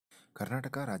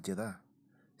ಕರ್ನಾಟಕ ರಾಜ್ಯದ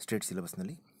state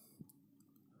ಸಿಲೆಬಸ್ನಲ್ಲಿ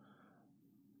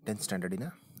 10th ಸ್ಟ್ಯಾಂಡರ್ಡಿನ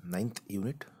 9th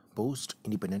unit post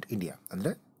independent India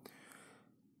ಅಂದರೆ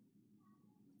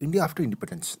India after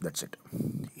independence, that's it.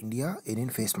 India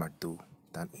ಏನೇನು face ಮಾಡ್ತು,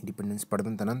 ತಾನು ಇಂಡಿಪೆಂಡೆನ್ಸ್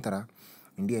ಪಡೆದಂಥ ನಂತರ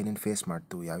ಇಂಡಿಯಾ ಏನೇನು ಫೇಸ್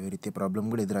ಮಾಡ್ತು, ಯಾವ್ಯಾವ ರೀತಿಯ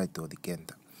ಪ್ರಾಬ್ಲಮ್ಗಳು ಎದುರಾಯಿತು ಅದಕ್ಕೆ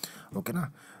ಅಂತ. ಓಕೆನಾ?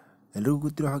 ಎಲ್ರಿಗೂ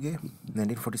ಗೊತ್ತಿರೋ ಹಾಗೆ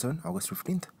 1947 ಆಗಸ್ಟ್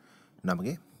 15th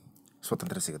ನಮಗೆ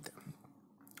ಸ್ವಾತಂತ್ರ್ಯ ಸಿಗುತ್ತೆ.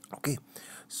 ಓಕೆ,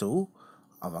 ಸೊ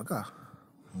ಆವಾಗ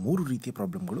 3 ರೀತಿಯ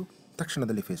ಪ್ರಾಬ್ಲಮ್ಗಳು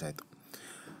ತಕ್ಷಣದಲ್ಲಿ ಫೇಸ್ ಆಯಿತು.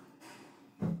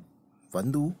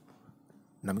 ಒಂದು,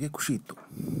 ನಮಗೆ ಖುಷಿ ಇತ್ತು,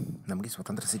 ನಮಗೆ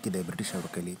ಸ್ವಾತಂತ್ರ್ಯ ಸಿಕ್ಕಿದೆ ಬ್ರಿಟಿಷ್ ಅವರ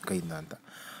ಕೈಯಿಂದ ಅಂತ.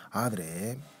 ಆದರೆ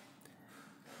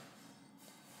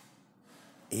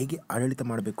ಹೇಗೆ ಆಡಳಿತ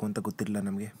ಮಾಡಬೇಕು ಅಂತ ಗೊತ್ತಿರಲಿಲ್ಲ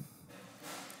ನಮಗೆ,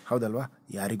 ಹೌದಲ್ವಾ?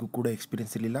 ಯಾರಿಗೂ ಕೂಡ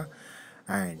ಎಕ್ಸ್ಪೀರಿಯೆನ್ಸ್ ಇರಲಿಲ್ಲ.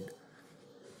 ಆ್ಯಂಡ್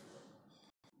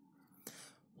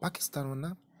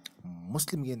ಪಾಕಿಸ್ತಾನವನ್ನು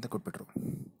ಮುಸ್ಲಿಮ್ಗೆ ಅಂತ ಕೊಟ್ಬಿಟ್ರು,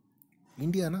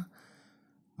 ಇಂಡಿಯಾನ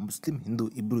ಮುಸ್ಲಿಂ ಹಿಂದೂ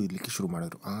ಇಬ್ಬರು ಇರಲಿಕ್ಕೆ ಶುರು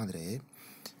ಮಾಡಿದ್ರು. ಆದರೆ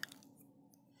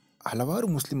ಹಲವಾರು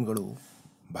ಮುಸ್ಲಿಮ್ಗಳು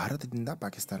ಭಾರತದಿಂದ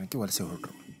ಪಾಕಿಸ್ತಾನಕ್ಕೆ ವಲಸೆ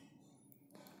ಹೊರಟರು.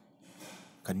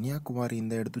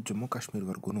 ಕನ್ಯಾಕುಮಾರಿಯಿಂದ ಹಿಡಿದು ಜಮ್ಮು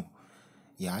ಕಾಶ್ಮೀರವರೆಗೂ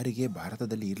ಯಾರಿಗೆ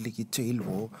ಭಾರತದಲ್ಲಿ ಇರಲಿಕ್ಕೆ ಇಚ್ಛೆ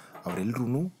ಇಲ್ವೋ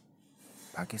ಅವರೆಲ್ಲರೂ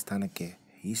ಪಾಕಿಸ್ತಾನಕ್ಕೆ,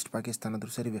 ಈಸ್ಟ್ ಪಾಕಿಸ್ತಾನ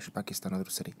ಆದರೂ ಸರಿ, ವೆಸ್ಟ್ ಪಾಕಿಸ್ತಾನ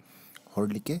ಆದರೂ ಸರಿ,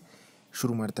 ಹೊರಡಲಿಕ್ಕೆ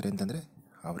ಶುರು ಮಾಡ್ತಾರೆ. ಅಂತಂದರೆ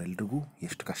ಅವರೆಲ್ರಿಗೂ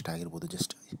ಎಷ್ಟು ಕಷ್ಟ ಆಗಿರ್ಬೋದು,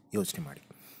 ಜಸ್ಟ್ ಯೋಚನೆ ಮಾಡಿ.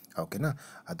 ಓಕೆನಾ?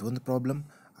 ಅದೊಂದು ಪ್ರಾಬ್ಲಮ್.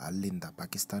 ಅಲ್ಲಿಂದ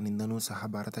ಪಾಕಿಸ್ತಾನಿಂದನೂ ಸಹ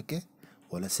ಭಾರತಕ್ಕೆ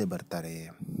ವಲಸೆ ಬರ್ತಾರೆ.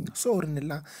 ಸೊ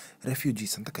ಅವರನ್ನೆಲ್ಲ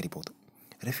ರೆಫ್ಯೂಜೀಸ್ ಅಂತ ಕರಿಬೋದು.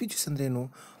 ರೆಫ್ಯೂಜೀಸ್ ಅಂದ್ರೇನು?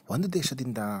 ಒಂದು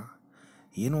ದೇಶದಿಂದ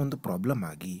ಏನೋ ಒಂದು ಪ್ರಾಬ್ಲಮ್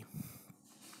ಆಗಿ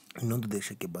ಇನ್ನೊಂದು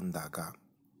ದೇಶಕ್ಕೆ ಬಂದಾಗ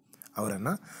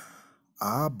ಅವರನ್ನು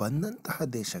ಆ ಬಂದಂತಹ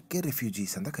ದೇಶಕ್ಕೆ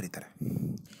ರೆಫ್ಯೂಜೀಸ್ ಅಂತ ಕರೀತಾರೆ.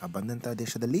 ಆ ಬಂದಂತಹ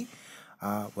ದೇಶದಲ್ಲಿ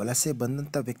ಆ ವಲಸೆ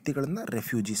ಬಂದಂಥ ವ್ಯಕ್ತಿಗಳನ್ನು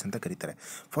ರೆಫ್ಯೂಜೀಸ್ ಅಂತ ಕರೀತಾರೆ.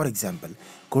 ಫಾರ್ ಎಕ್ಸಾಂಪಲ್,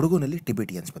 ಕೊಡಗುನಲ್ಲಿ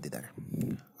ಟಿಬೆಟಿಯನ್ಸ್ ಬಂದಿದ್ದಾರೆ.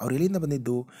 ಅವ್ರು ಎಲ್ಲಿಂದ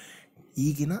ಬಂದಿದ್ದು?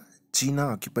 ಈಗಿನ ಚೀನಾ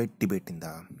ಆಕ್ಯುಪೈಡ್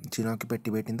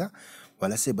ಟಿಬೇಟಿಂದ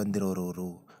ವಲಸೆ ಬಂದಿರೋರವರು.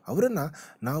 ಅವರನ್ನು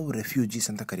ನಾವು ರೆಫ್ಯೂಜೀಸ್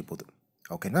ಅಂತ ಕರಿಬೋದು.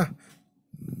 ಓಕೆನಾ?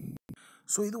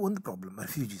 ಸೊ ಇದು ಒಂದು problem,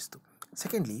 ರೆಫ್ಯೂಜೀಸ್ದು.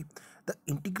 Secondly, the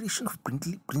integration of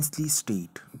princely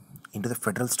state in to the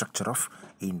federal structure of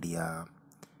India.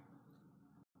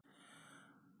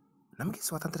 ನಮಗೆ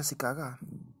ಸ್ವಾತಂತ್ರ್ಯ ಸಿಕ್ಕಾಗ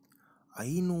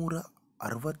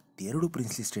 562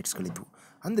 ಪ್ರಿನ್ಸ್ಲಿ ಸ್ಟೇಟ್ಸ್ಗಳಿದ್ವು.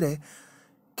 ಅಂದರೆ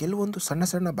ಕೆಲವೊಂದು ಸಣ್ಣ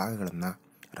ಸಣ್ಣ ಭಾಗಗಳನ್ನು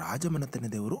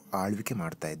ರಾಜಮನೆತನದವರು ಆಳ್ವಿಕೆ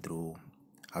ಮಾಡ್ತಾಯಿದ್ರು.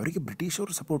 ಅವರಿಗೆ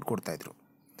ಬ್ರಿಟಿಷರು ಸಪೋರ್ಟ್ ಕೊಡ್ತಾಯಿದ್ರು.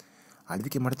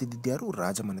 ಆಳ್ವಿಕೆ ಮಾಡ್ತಿದ್ದಿದ್ದು ಯಾರು?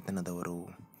 ರಾಜಮನೆತನದವರು.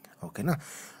 ಓಕೆನಾ?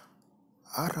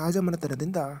 ಆ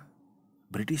ರಾಜಮನೆತನದಿಂದ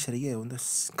ಬ್ರಿಟಿಷರಿಗೆ ಒಂದು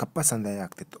ಕಪ್ಪ ಸಂದಾಯ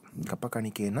ಆಗ್ತಿತ್ತು, ಕಪ್ಪ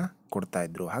ಕಾಣಿಕೆಯನ್ನು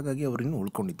ಕೊಡ್ತಾಯಿದ್ರು. ಹಾಗಾಗಿ ಅವರು ಇನ್ನೂ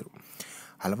ಉಳ್ಕೊಂಡಿದ್ದರು.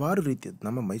 ಹಲವಾರು ರೀತಿಯ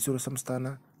ನಮ್ಮ ಮೈಸೂರು ಸಂಸ್ಥಾನ,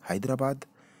 ಹೈದರಾಬಾದ್,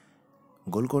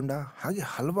 ಗೋಲ್ಕೊಂಡ, ಹಾಗೆ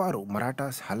ಹಲವಾರು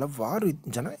ಮರಾಠಾಸ್,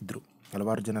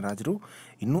 ಹಲವಾರು ಜನ ರಾಜರು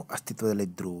ಇನ್ನೂ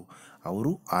ಅಸ್ತಿತ್ವದಲ್ಲಿದ್ದರು.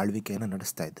 ಅವರು ಆಳ್ವಿಕೆಯನ್ನು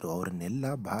ನಡೆಸ್ತಾ ಇದ್ದರು. ಅವರನ್ನೆಲ್ಲ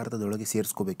ಭಾರತದೊಳಗೆ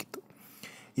ಸೇರಿಸ್ಕೋಬೇಕಿತ್ತು.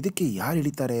 ಇದಕ್ಕೆ ಯಾರು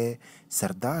ಇಳಿತಾರೆ?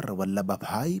 ಸರ್ದಾರ್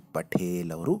ವಲ್ಲಭಭಾಯಿ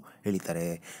ಪಟೇಲ್ ಅವರು ಇಳಿತಾರೆ.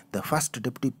 The first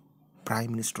deputy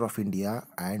prime minister of India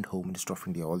and home minister of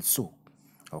India also.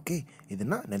 Okay,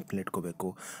 ಇದನ್ನು ನೆನಪಲ್ಲಿ ಇಟ್ಕೋಬೇಕು.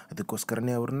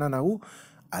 ಅದಕ್ಕೋಸ್ಕರನೇ ಅವ್ರನ್ನ ನಾವು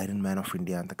ಐರನ್ ಮ್ಯಾನ್ ಆಫ್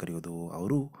ಇಂಡಿಯಾ ಅಂತ ಕರೆಯೋದು.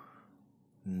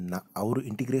 ಅವರು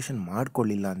ಇಂಟಿಗ್ರೇಷನ್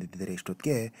ಮಾಡಿಕೊಳ್ಳಿಲ್ಲ ಅಂದಿದ್ದರೆ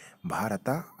ಇಷ್ಟೊತ್ತಿಗೆ ಭಾರತ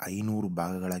 500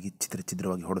 ಭಾಗಗಳಾಗಿ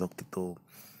ಛಿದ್ರವಾಗಿ ಹೊಡೆದೋಗ್ತಿತ್ತು.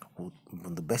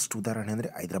 ಒಂದು ಬೆಸ್ಟ್ ಉದಾಹರಣೆ ಅಂದರೆ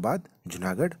ಹೈದರಾಬಾದ್,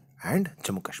 ಜುನಾಗಢ್ ಆ್ಯಂಡ್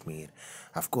ಜಮ್ಮು ಕಾಶ್ಮೀರ್.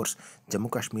 ಅಫ್ಕೋರ್ಸ್ ಜಮ್ಮು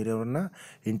ಕಾಶ್ಮೀರವನ್ನು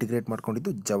ಇಂಟಿಗ್ರೇಟ್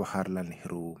ಮಾಡ್ಕೊಂಡಿದ್ದು ಜವಾಹರ್ಲಾಲ್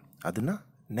ನೆಹರು. ಅದನ್ನು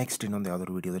ನೆಕ್ಸ್ಟ್ ಇನ್ನೊಂದು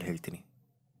ಯಾವುದಾದ್ರು ವೀಡಿಯೋದಲ್ಲಿ ಹೇಳ್ತೀನಿ.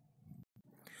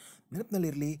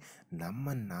 ನೆನಪಿನಲ್ಲಿರಲಿ,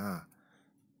 ನಮ್ಮನ್ನು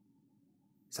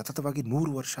ಸತತವಾಗಿ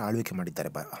 100 ವರ್ಷ ಆಳ್ವಿಕೆ ಮಾಡಿದ್ದಾರೆ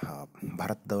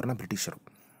ಭಾರತದವ್ರನ್ನ ಬ್ರಿಟಿಷರು.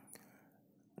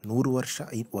 100 ವರ್ಷ,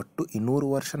 ಒಟ್ಟು 200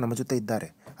 ವರ್ಷ ನಮ್ಮ ಜೊತೆ ಇದ್ದಾರೆ.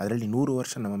 ಅದರಲ್ಲಿ 100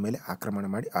 ವರ್ಷ ನಮ್ಮ ಮೇಲೆ ಆಕ್ರಮಣ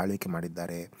ಮಾಡಿ ಆಳ್ವಿಕೆ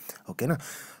ಮಾಡಿದ್ದಾರೆ. ಓಕೆನಾ?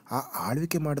 ಆ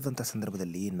ಆಳ್ವಿಕೆ ಮಾಡಿದಂಥ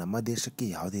ಸಂದರ್ಭದಲ್ಲಿ ನಮ್ಮ ದೇಶಕ್ಕೆ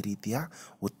ಯಾವುದೇ ರೀತಿಯ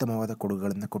ಉತ್ತಮವಾದ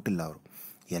ಕೊಡುಗೆಗಳನ್ನು ಕೊಟ್ಟಿಲ್ಲ. ಅವರು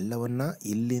ಎಲ್ಲವನ್ನ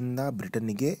ಇಲ್ಲಿಂದ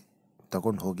ಬ್ರಿಟನ್ನಿಗೆ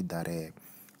ತಗೊಂಡು ಹೋಗಿದ್ದಾರೆ.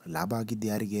 ಲಾಭ ಆಗಿದ್ದು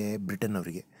ಯಾರಿಗೆ? ಬ್ರಿಟನ್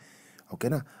ಅವರಿಗೆ.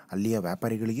 ಓಕೆನಾ? ಅಲ್ಲಿಯ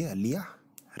ವ್ಯಾಪಾರಿಗಳಿಗೆ, ಅಲ್ಲಿಯ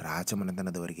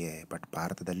ರಾಜಮನೆತನದವರಿಗೆ. ಬಟ್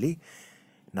ಭಾರತದಲ್ಲಿ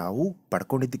ನಾವು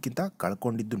ಪಡ್ಕೊಂಡಿದ್ದಕ್ಕಿಂತ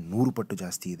ಕಳ್ಕೊಂಡಿದ್ದು 100 ಪಟ್ಟು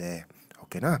ಜಾಸ್ತಿ ಇದೆ.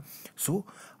 ಓಕೆನಾ? ಸೊ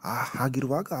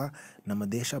ಹಾಗಿರುವಾಗ ನಮ್ಮ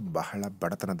ದೇಶ ಬಹಳ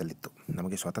ಬಡತನದಲ್ಲಿತ್ತು.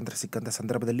 ನಮಗೆ ಸ್ವಾತಂತ್ರ್ಯ ಸಿಕ್ಕಂಥ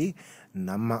ಸಂದರ್ಭದಲ್ಲಿ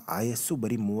ನಮ್ಮ ಆಯಸ್ಸು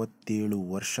ಬರೀ 37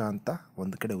 ವರ್ಷ ಅಂತ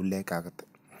ಒಂದು ಕಡೆ ಉಲ್ಲೇಖ ಆಗುತ್ತೆ.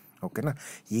 ಓಕೆನಾ?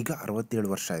 ಈಗ 67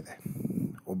 ವರ್ಷ ಇದೆ.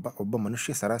 ಒಬ್ಬ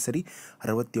ಮನುಷ್ಯ ಸರಾಸರಿ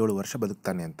 67 ವರ್ಷ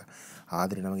ಬದುಕ್ತಾನೆ ಅಂತ.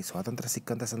 ಆದರೆ ನಮಗೆ ಸ್ವಾತಂತ್ರ್ಯ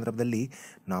ಸಿಕ್ಕಂಥ ಸಂದರ್ಭದಲ್ಲಿ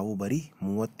ನಾವು ಬರೀ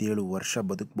 37 ವರ್ಷ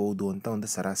ಬದುಕ್ಬೋದು ಅಂತ ಒಂದು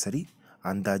ಸರಾಸರಿ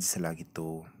ಅಂದಾಜಿಸಲಾಗಿತ್ತು.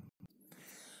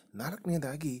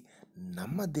 4ನೇದಾಗಿ,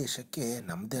 ನಮ್ಮ ದೇಶಕ್ಕೆ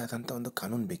ನಮ್ಮದೇ ಆದಂಥ ಒಂದು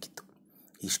ಕಾನೂನು ಬೇಕಿತ್ತು.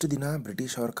 ಇಷ್ಟು ದಿನ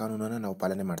ಬ್ರಿಟಿಷ್ ಅವರ ಕಾನೂನನ್ನು ನಾವು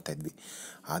ಪಾಲನೆ ಮಾಡ್ತಾಯಿದ್ವಿ.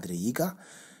 ಆದರೆ ಈಗ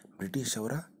ಬ್ರಿಟಿಷ್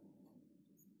ಅವರ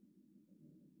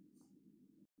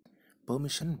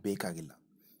ಪರ್ಮಿಷನ್ ಬೇಕಾಗಿಲ್ಲ.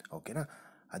 ಓಕೆನಾ?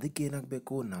 ಅದಕ್ಕೆ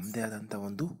ಏನಾಗಬೇಕು? ನಮ್ಮದೇ ಆದಂಥ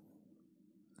ಒಂದು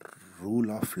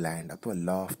ರೂಲ್ ಆಫ್ ಲ್ಯಾಂಡ್ ಅಥವಾ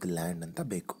ಲಾ ಆಫ್ ದಿ ಲ್ಯಾಂಡ್ ಅಂತ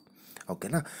ಬೇಕು.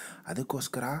 ಓಕೆನಾ.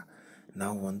 ಅದಕ್ಕೋಸ್ಕರ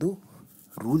ನಾವು ಒಂದು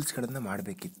ರೂಲ್ಸ್ಗಳನ್ನು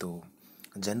ಮಾಡಬೇಕಿತ್ತು,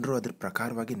 ಜನರು ಅದ್ರ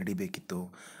ಪ್ರಕಾರವಾಗಿ ನಡಿಬೇಕಿತ್ತು.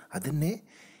 ಅದನ್ನೇ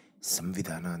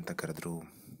ಸಂವಿಧಾನ ಅಂತ ಕರೆದ್ರು,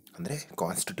 ಅಂದರೆ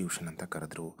ಕಾನ್ಸ್ಟಿಟ್ಯೂಷನ್ ಅಂತ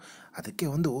ಕರೆದ್ರು. ಅದಕ್ಕೆ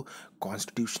ಒಂದು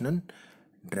ಕಾನ್ಸ್ಟಿಟ್ಯೂಷನಲ್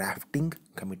ಡ್ರಾಫ್ಟಿಂಗ್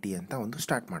ಕಮಿಟಿ ಅಂತ ಒಂದು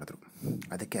ಸ್ಟಾರ್ಟ್ ಮಾಡಿದ್ರು.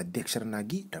 ಅದಕ್ಕೆ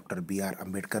ಅಧ್ಯಕ್ಷರನ್ನಾಗಿ ಡಾಕ್ಟರ್ BR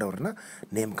ಅಂಬೇಡ್ಕರ್ ಅವ್ರನ್ನ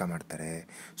ನೇಮಕ ಮಾಡ್ತಾರೆ.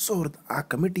 ಸೊ ಆ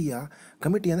ಕಮಿಟಿ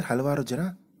ಅಂದರೆ ಹಲವಾರು ಜನ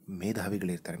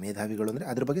ಮೇಧಾವಿಗಳಿರ್ತಾರೆ. ಮೇಧಾವಿಗಳು ಅಂದರೆ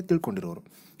ಅದ್ರ ಬಗ್ಗೆ ತಿಳ್ಕೊಂಡಿರೋರು,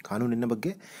 ಕಾನೂನಿನ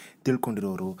ಬಗ್ಗೆ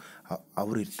ತಿಳ್ಕೊಂಡಿರೋರು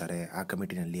ಅವರು ಇರ್ತಾರೆ ಆ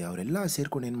ಕಮಿಟಿನಲ್ಲಿ. ಅವರೆಲ್ಲ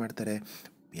ಸೇರ್ಕೊಂಡು ಏನು ಮಾಡ್ತಾರೆ,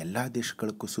 ಎಲ್ಲ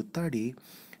ದೇಶಗಳಿಗೂ ಸುತ್ತಾಡಿ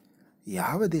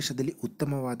ಯಾವ ದೇಶದಲ್ಲಿ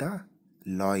ಉತ್ತಮವಾದ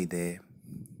ಲಾ ಇದೆ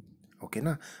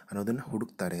ಓಕೆನಾ ಅನ್ನೋದನ್ನು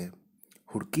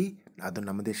ಹುಡುಕಿ ಅದು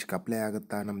ನಮ್ಮ ದೇಶಕ್ಕೆ ಅಪ್ಲೈ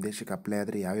ಆಗುತ್ತಾ, ನಮ್ಮ ದೇಶಕ್ಕೆ ಅಪ್ಲೈ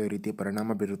ಆದರೆ ಯಾವ್ಯಾವ ರೀತಿಯ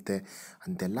ಪರಿಣಾಮ ಬೀರುತ್ತೆ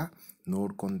ಅಂತೆಲ್ಲ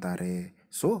ನೋಡ್ಕೊತಾರೆ.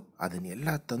 ಸೊ ಅದನ್ನೆಲ್ಲ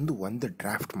ತಂದು ಒಂದು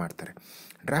ಡ್ರಾಫ್ಟ್ ಮಾಡ್ತಾರೆ.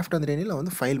 ಡ್ರಾಫ್ಟ್ ಅಂದರೆ ಏನಿಲ್ಲ,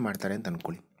 ಒಂದು ಫೈಲ್ ಮಾಡ್ತಾರೆ ಅಂತ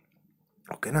ಅಂದ್ಕೊಳ್ಳಿ.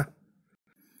 ಓಕೆನಾ.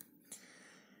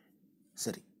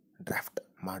 ಸರಿ, ಡ್ರಾಫ್ಟ್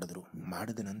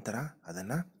ಮಾಡಿದ ನಂತರ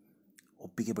ಅದನ್ನು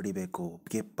ಒಪ್ಪಿಗೆ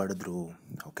ಪಡೆದ್ರು.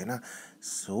 ಓಕೆನಾ.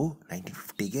 ಸೊ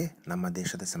 1950ಗೆ ನಮ್ಮ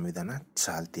ದೇಶದ ಸಂವಿಧಾನ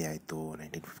ಚಾಲ್ತಿ ಆಯಿತು.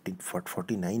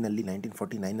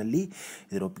 1949ನಲ್ಲಿ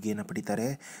ಇದರ ಒಪ್ಪಿಗೆಯನ್ನು ಪಡಿತಾರೆ.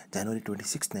 January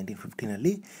 26,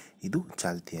 1950ನಲ್ಲಿ ಇದು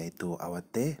ಚಾಲ್ತಿ ಆಯಿತು.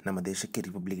 ಆವತ್ತೇ ನಮ್ಮ ದೇಶಕ್ಕೆ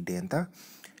ರಿಪಬ್ಲಿಕ್ ಡೇ ಅಂತ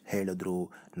ಹೇಳಿದ್ರು.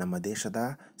 ನಮ್ಮ ದೇಶದ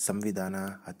ಸಂವಿಧಾನ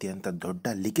ಅತ್ಯಂತ ದೊಡ್ಡ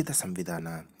ಲಿಖಿತ ಸಂವಿಧಾನ,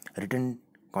 return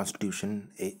constitution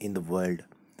in the world,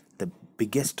 the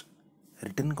biggest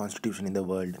return constitution in the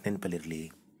world, ನೆನಪಲ್ಲಿರಲಿ.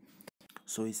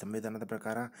 So ಈ ಸಂವಿಧಾನದ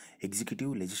ಪ್ರಕಾರ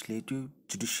ಎಕ್ಸಿಕ್ಯೂಟಿವ್, ಲೆಜಿಸ್ಲೇಟಿವ್,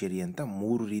 ಜುಡಿಷಿಯರಿ ಅಂತ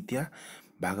 3 ರೀತಿಯ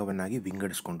ಭಾಗವನ್ನಾಗಿ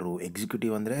ವಿಂಗಡಿಸ್ಕೊಂಡ್ರು.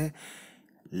 ಎಕ್ಸಿಕ್ಯೂಟಿವ್ ಅಂದರೆ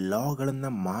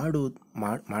ಲಾಗಳನ್ನು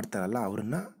ಮಾಡ್ತಾರಲ್ಲ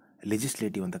ಅವರನ್ನು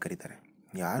ಲೆಜಿಸ್ಲೇಟಿವ್ ಅಂತ ಕರೀತಾರೆ.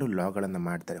 ಯಾರು ಲಾಗಳನ್ನು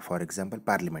ಮಾಡ್ತಾರೆ, for example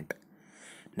parliament.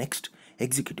 Next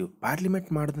executive,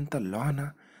 parliament ಮಾಡಿದಂಥ ಲಾನ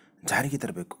ಜಾರಿಗೆ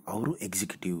ತರಬೇಕು, ಅವರು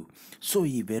ಎಕ್ಸಿಕ್ಯೂಟಿವ್. ಸೊ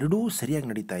ಇವೆರಡೂ ಸರಿಯಾಗಿ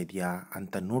ನಡೀತಾ ಇದೆಯಾ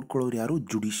ಅಂತ ನೋಡ್ಕೊಳ್ಳೋರು ಯಾರು,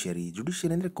 ಜುಡಿಷಿಯರಿ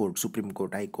ಅಂದರೆ ಕೋರ್ಟ್, ಸುಪ್ರೀಂ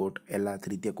ಕೋರ್ಟ್, ಹೈಕೋರ್ಟ್, ಎಲ್ಲ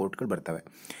ರೀತಿಯ ಕೋರ್ಟ್ಗಳು ಬರ್ತವೆ.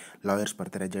 ಲಾಯರ್ಸ್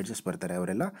ಬರ್ತಾರೆ, ಜಡ್ಜಸ್ ಬರ್ತಾರೆ,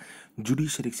 ಅವರೆಲ್ಲ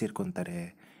ಜುಡಿಷಿಯರಿಗೆ ಸೇರ್ಕೊತಾರೆ.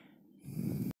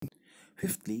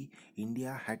 ಫಿಫ್ತ್ಲಿ,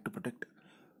 India had to protect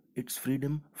it's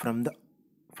freedom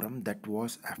from that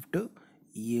was after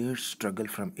years struggle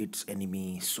from its enemy.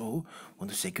 So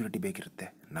ಒಂದು ಸೆಕ್ಯೂರಿಟಿ ಬೇಕಿರುತ್ತೆ.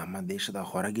 ನಮ್ಮ ದೇಶದ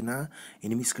ಹೊರಗಿನ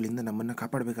ಎನಿಮೀಸ್ಗಳಿಂದ ನಮ್ಮನ್ನು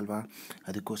ಕಾಪಾಡಬೇಕಲ್ವಾ,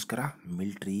 ಅದಕ್ಕೋಸ್ಕರ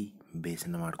ಮಿಲ್ಟ್ರಿ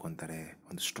ಬೇಸನ್ನು ಮಾಡ್ಕೊತಾರೆ.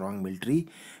 ಒಂದು ಸ್ಟ್ರಾಂಗ್ ಮಿಲ್ಟ್ರಿ,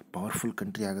 ಪವರ್ಫುಲ್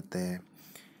ಕಂಟ್ರಿ ಆಗುತ್ತೆ.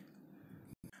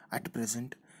 At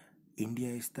present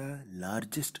India is the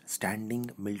largest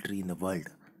standing military in the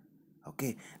world. Okay,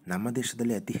 ನಮ್ಮ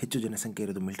ದೇಶದಲ್ಲಿ ಅತಿ ಹೆಚ್ಚು ಜನಸಂಖ್ಯೆ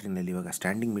ಇರೋದು ಮಿಲ್ಟ್ರಿನಲ್ಲಿ. ಇವಾಗ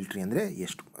ಸ್ಟ್ಯಾಂಡಿಂಗ್ ಮಿಲ್ಟ್ರಿ ಅಂದರೆ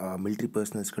ಎಷ್ಟು ಮಿಲ್ಟ್ರಿ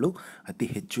ಪರ್ಸನಲ್ಸ್ಗಳು ಅತಿ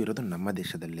ಹೆಚ್ಚು ಇರೋದು ನಮ್ಮ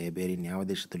ದೇಶದಲ್ಲೇ, ಬೇರೆ ಇನ್ಯಾವ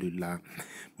ದೇಶದಲ್ಲೂ ಇಲ್ಲ.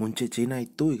 ಮುಂಚೆ ಚೈನಾ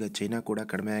ಇತ್ತು, ಈಗ ಚೈನಾ ಕೂಡ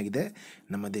ಕಡಿಮೆ ಆಗಿದೆ,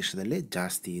 ನಮ್ಮ ದೇಶದಲ್ಲೇ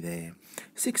ಜಾಸ್ತಿ ಇದೆ.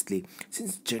 ಸಿಕ್ಸ್ತ್ಲಿ,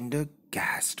 since gender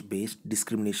caste based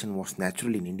discrimination was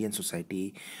natural in Indian society,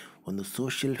 ಒಂದು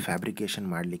ಸೋಷಿಯಲ್ ಫ್ಯಾಬ್ರಿಕೇಷನ್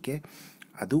ಮಾಡಲಿಕ್ಕೆ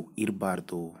ಅದು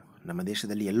ಇರಬಾರ್ದು. ನಮ್ಮ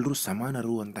ದೇಶದಲ್ಲಿ ಎಲ್ಲರೂ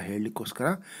ಸಮಾನರು ಅಂತ ಹೇಳಲಿಕ್ಕೋಸ್ಕರ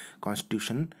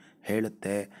ಕಾನ್ಸ್ಟಿಟ್ಯೂಷನ್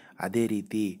ಹೇಳುತ್ತೆ. ಅದೇ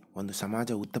ರೀತಿ ಒಂದು ಸಮಾಜ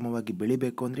ಉತ್ತಮವಾಗಿ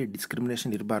ಬೆಳಿಬೇಕು ಅಂದರೆ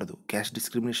ಡಿಸ್ಕ್ರಿಮಿನೇಷನ್ ಇರಬಾರ್ದು. ಕ್ಯಾಸ್ಟ್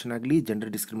ಡಿಸ್ಕ್ರಿಮಿನೇಷನ್ ಆಗಲಿ,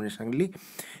 ಜೆಂಡರ್ ಡಿಸ್ಕ್ರಿಮಿನೇಷನ್ ಆಗಲಿ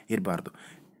ಇರಬಾರ್ದು.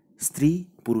 ಸ್ತ್ರೀ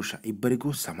ಪುರುಷ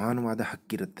ಇಬ್ಬರಿಗೂ ಸಮಾನವಾದ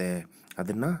ಹಕ್ಕಿರುತ್ತೆ,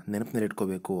 ಅದನ್ನು ನೆನಪಿನಲ್ಲಿ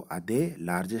ಇಟ್ಕೋಬೇಕು. ಅದೇ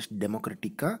ಲಾರ್ಜೆಸ್ಟ್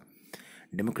ಡೆಮೊಕ್ರೆಟಿಕ್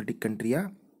ಕಂಟ್ರಿಯ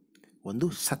ಒಂದು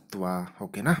ಸತ್ವ.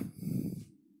 ಓಕೆನಾ.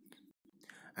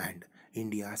 And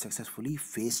India successfully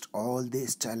faced all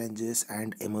these challenges and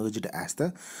emerged as the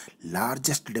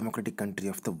largest democratic country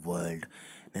of the world.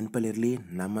 ನೆನಪಲ್ಲಿರಲಿ,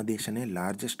 ನಮ್ಮ ದೇಶನೇ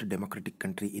largest democratic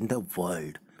country in the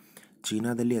world.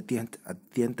 ಚೀನಾದಲ್ಲಿ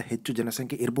ಅತ್ಯಂತ ಹೆಚ್ಚು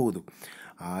ಜನಸಂಖ್ಯೆ ಇರಬಹುದು,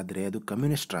 ಆದರೆ ಅದು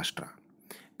ಕಮ್ಯುನಿಸ್ಟ್ ರಾಷ್ಟ್ರ.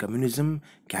 ಕಮ್ಯುನಿಸಮ್,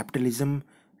 ಕ್ಯಾಪಿಟಲಿಸಮ್,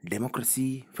 ಡೆಮೊಕ್ರಸಿ,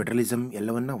 ಫೆಡರಲಿಸಮ್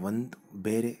ಎಲ್ಲವನ್ನ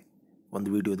ಬೇರೆ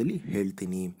ಒಂದು ವಿಡಿಯೋದಲ್ಲಿ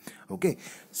ಹೇಳ್ತೀನಿ. ಓಕೆ,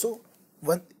 ಸೊ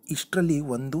ಇಷ್ಟರಲ್ಲಿ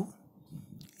ಒಂದು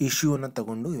ಇಶ್ಯೂವನ್ನು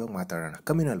ತಗೊಂಡು ಇವಾಗ ಮಾತಾಡೋಣ.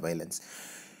 Communal violence.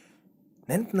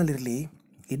 ನೆನಪಿನಲ್ಲಿರಲಿ,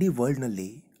 ಇಡೀ ವರ್ಲ್ಡ್ನಲ್ಲಿ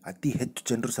ಅತಿ ಹೆಚ್ಚು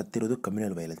ಜನರು ಸತ್ತಿರೋದು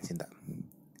ಕಮ್ಯುನಲ್ ವೈಲೆನ್ಸಿಂದ.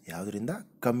 ಯಾವುದರಿಂದ?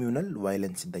 ಕಮ್ಯುನಲ್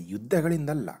ವೈಲೆನ್ಸಿಂದ,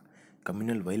 ಯುದ್ಧಗಳಿಂದಲ್ಲ,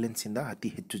 ಕಮ್ಯುನಲ್ ವೈಲೆನ್ಸಿಂದ ಅತಿ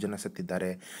ಹೆಚ್ಚು ಜನ ಸತ್ತಿದ್ದಾರೆ.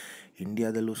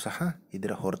 ಇಂಡಿಯಾದಲ್ಲೂ ಸಹ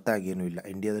ಇದರ ಹೊರತಾಗೇನೂ ಇಲ್ಲ.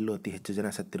 ಇಂಡಿಯಾದಲ್ಲೂ ಅತಿ ಹೆಚ್ಚು ಜನ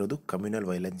ಸತ್ತಿರೋದು ಕಮ್ಯುನಲ್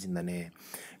ವೈಲೆನ್ಸಿಂದನೇ.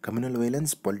 ಕಮ್ಯುನಲ್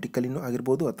ವೈಲೆನ್ಸ್ ಪೊಲಿಟಿಕಲಿನೂ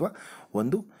ಆಗಿರ್ಬೋದು ಅಥವಾ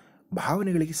ಒಂದು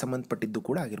ಭಾವನೆಗಳಿಗೆ ಸಂಬಂಧಪಟ್ಟಿದ್ದು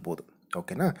ಕೂಡ ಆಗಿರ್ಬೋದು.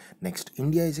 ಓಕೆನಾ. Next,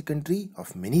 India is A country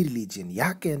of many religion.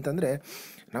 ಯಾಕೆ ಅಂತಂದರೆ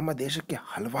ನಮ್ಮ ದೇಶಕ್ಕೆ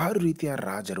ಹಲವಾರು ರೀತಿಯ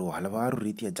ರಾಜರು ಹಲವಾರು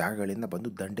ರೀತಿಯ ಜಾಗಗಳಿಂದ ಬಂದು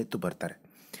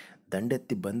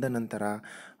ದಂಡೆತ್ತಿ ಬಂದ ನಂತರ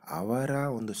ಅವರ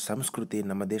ಒಂದು ಸಂಸ್ಕೃತಿ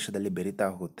ನಮ್ಮ ದೇಶದಲ್ಲಿ ಬೆರೀತಾ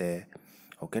ಹೋಗುತ್ತೆ.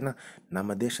 ಓಕೆನಾ.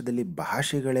 ನಮ್ಮ ದೇಶದಲ್ಲಿ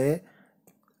ಭಾಷೆಗಳೇ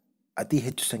ಅತಿ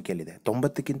ಹೆಚ್ಚು ಸಂಖ್ಯೆಯಲ್ಲಿದೆ,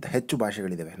 90ಕ್ಕಿಂತ ಹೆಚ್ಚು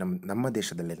ಭಾಷೆಗಳಿದ್ದಾವೆ ನಮ್ಮ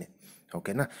ದೇಶದಲ್ಲೇ.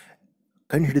 ಓಕೆನಾ.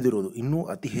 ಕಂಡು ಹಿಡಿದಿರೋದು ಇನ್ನೂ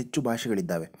ಅತಿ ಹೆಚ್ಚು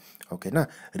ಭಾಷೆಗಳಿದ್ದಾವೆ. ಓಕೆನಾ.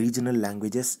 Regional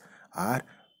languages are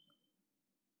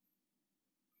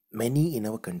many in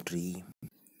our country.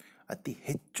 ಅತಿ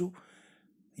ಹೆಚ್ಚು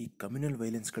ಈ ಕಮ್ಯುನಲ್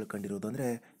ವೈಲೆನ್ಸ್ಗಳು ಕಂಡಿರೋದು ಅಂದರೆ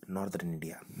ನಾರ್ದರ್ನ್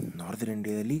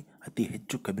ಇಂಡಿಯಾದಲ್ಲಿ ಅತಿ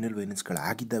ಹೆಚ್ಚು ಕಮ್ಯುನಲ್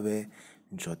ವೈಲೆನ್ಸ್ಗಳಾಗಿದ್ದಾವೆ,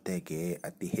 ಜೊತೆಗೆ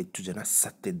ಅತಿ ಹೆಚ್ಚು ಜನ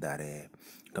ಸತ್ತಿದ್ದಾರೆ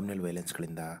communal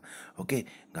ವೈಲೆನ್ಸ್ಗಳಿಂದ. Okay,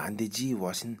 Gandhiji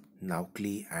was in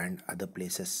ನೌಕ್ಲಿ and other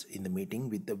places in the meeting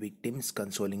with the victims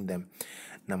ಕನ್ಸೋಲಿಂಗ್ them.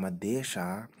 ನಮ್ಮ ದೇಶ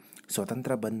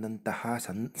ಸ್ವತಂತ್ರ ಬಂದಂತಹ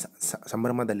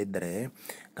ಸಂಭ್ರಮದಲ್ಲಿದ್ದರೆ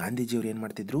ಗಾಂಧೀಜಿಯವರು ಏನು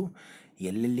ಮಾಡ್ತಿದ್ರು,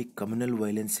 ಎಲ್ಲೆಲ್ಲಿ ಕಮ್ಯುನಲ್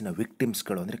ವೈಲೆನ್ಸಿನ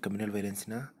ವಿಕ್ಟಿಮ್ಸ್ಗಳು ಅಂದರೆ ಕಮ್ಯುನಲ್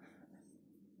ವೈಲೆನ್ಸಿನ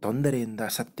ತೊಂದರೆಯಿಂದ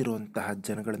ಸತ್ತಿರುವಂತಹ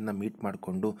ಜನಗಳನ್ನು ಮೀಟ್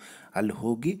ಮಾಡಿಕೊಂಡು ಅಲ್ಲಿ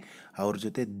ಹೋಗಿ ಅವ್ರ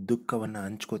ಜೊತೆ ದುಃಖವನ್ನು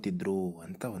ಹಂಚ್ಕೋತಿದ್ರು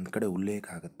ಅಂತ ಒಂದು ಕಡೆ ಉಲ್ಲೇಖ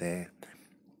ಆಗುತ್ತೆ.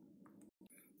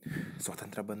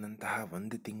 ಸ್ವಾತಂತ್ರ್ಯ ಬಂದಂತಹ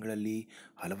ಒಂದು ತಿಂಗಳಲ್ಲಿ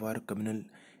ಹಲವಾರು ಕಮ್ಯುನಲ್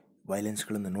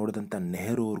ವೈಲೆನ್ಸ್ಗಳನ್ನು ನೋಡಿದಂಥ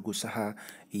ನೆಹರು ಅವ್ರಿಗೂ ಸಹ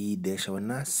ಈ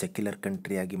ದೇಶವನ್ನು ಸೆಕ್ಯುಲರ್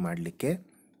ಕಂಟ್ರಿಯಾಗಿ ಮಾಡಲಿಕ್ಕೆ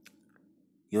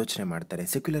ಯೋಚನೆ ಮಾಡ್ತಾರೆ.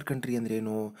 ಸೆಕ್ಯುಲರ್ ಕಂಟ್ರಿ ಅಂದರೆ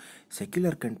ಏನು?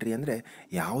 ಸೆಕ್ಯುಲರ್ ಕಂಟ್ರಿ ಅಂದರೆ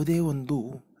ಯಾವುದೇ ಒಂದು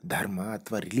ಧರ್ಮ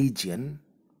ಅಥವಾ ರಿಲಿಜಿಯನ್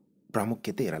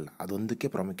ಪ್ರಾಮುಖ್ಯತೆ ಇರಲ್ಲ, ಅದೊಂದಕ್ಕೆ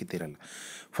ಪ್ರಾಮುಖ್ಯತೆ ಇರಲ್ಲ.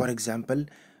 ಫಾರ್ ಎಕ್ಸಾಂಪಲ್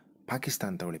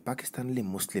ಪಾಕಿಸ್ತಾನ ತಗೊಳ್ಳಿ, ಪಾಕಿಸ್ತಾನಲ್ಲಿ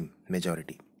ಮುಸ್ಲಿಂ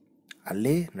ಮೆಜಾರಿಟಿ,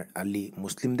 ಅಲ್ಲಿ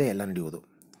ಮುಸ್ಲಿಮ್ದೇ ಎಲ್ಲ ನಡೆಯೋದು,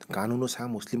 ಕಾನೂನು ಸಹ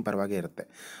ಮುಸ್ಲಿಂ ಪರವಾಗೇ ಇರುತ್ತೆ.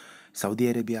 ಸೌದಿ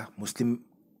ಅರೇಬಿಯಾ ಮುಸ್ಲಿಂ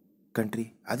ಕಂಟ್ರಿ,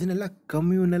 ಅದನ್ನೆಲ್ಲ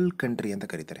ಕಮ್ಯುನಲ್ ಕಂಟ್ರಿ ಅಂತ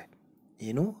ಕರೀತಾರೆ.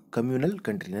 ಏನು? Communal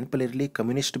country. ನೆನಪಲ್ಲಿರಲಿ,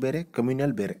 ಕಮ್ಯುನಿಸ್ಟ್ ಬೇರೆ,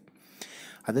 ಕಮ್ಯುನಲ್ ಬೇರೆ.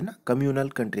 ಅದನ್ನು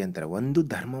ಕಮ್ಯುನಲ್ ಕಂಟ್ರಿ ಅಂತಾರೆ. ಒಂದು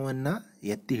ಧರ್ಮವನ್ನು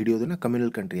ಎತ್ತಿ ಹಿಡಿಯೋದನ್ನು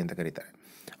ಕಮ್ಯುನಲ್ ಕಂಟ್ರಿ ಅಂತ ಕರೀತಾರೆ.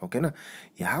 ಓಕೆನಾ?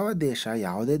 ಯಾವ ದೇಶ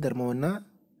ಯಾವುದೇ ಧರ್ಮವನ್ನು,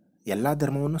 ಎಲ್ಲ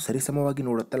ಧರ್ಮವನ್ನು ಸರಿಸಮವಾಗಿ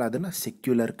ನೋಡುತ್ತಲ್ಲ, ಅದನ್ನು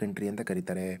ಸೆಕ್ಯುಲರ್ ಕಂಟ್ರಿ ಅಂತ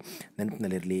ಕರೀತಾರೆ.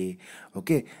 ನೆನಪಿನಲ್ಲಿರಲಿ.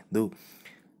 Okay,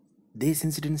 these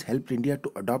incidents help India to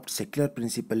adapt secular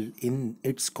principal in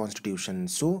its constitution.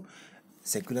 So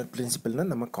secular ಪ್ರಿನ್ಸಿಪಲ್ನ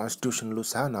ನಮ್ಮ ಕಾನ್ಸ್ಟಿಟ್ಯೂಷನ್ಲೂ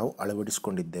ಸಹ ನಾವು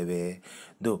ಅಳವಡಿಸಿಕೊಂಡಿದ್ದೇವೆ.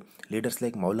 Leaders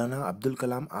like Maulana Abdul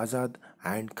Kalam Azad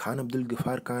and Khan Abdul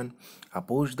Gaffar Khan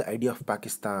oppose the idea of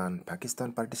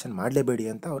Pakistan partition ಮಾಡಲೇಬೇಡಿ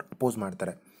ಅಂತ ಅವ್ರು ಅಪೋಸ್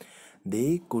ಮಾಡ್ತಾರೆ. They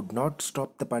could not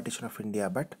stop the partition of India,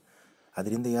 but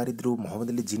ಅದರಿಂದ ಯಾರಿದ್ರು?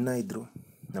 ಮೊಹಮ್ಮದ್ ಅಲಿ ಜಿನ್ನಾ ಇದ್ದರು.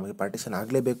 ನಮಗೆ partition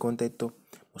ಆಗಲೇಬೇಕು ಅಂತ ಇತ್ತು.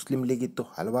 ಮುಸ್ಲಿಂ ಲೀಗ್ ಇತ್ತು.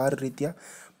 ಹಲವಾರು ರೀತಿಯ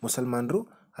ಮುಸಲ್ಮಾನರು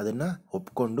ಅದನ್ನು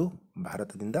ಒಪ್ಕೊಂಡು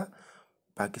ಭಾರತದಿಂದ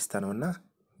ಪಾಕಿಸ್ತಾನವನ್ನು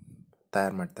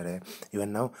ತಯಾರು ಮಾಡ್ತಾರೆ.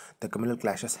 ಇವನ್ ನಾವು the communal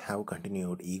clashes have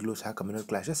continued. ಈಗಲೂ ಸಹ ಕಮ್ಯುನಲ್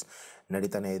ಕ್ಲಾಶಸ್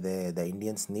ನಡೀತಾನೆ ಇದೆ. The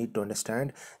Indians need to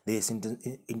understand this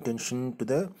intention to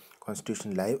the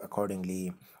constitution live accordingly.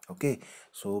 Okay,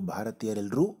 so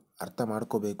ಭಾರತೀಯರೆಲ್ಲರೂ ಅರ್ಥ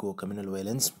ಮಾಡ್ಕೋಬೇಕು, ಕಮ್ಯುನಲ್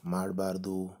ವೈಲೆನ್ಸ್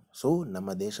ಮಾಡಬಾರ್ದು. ಸೊ ನಮ್ಮ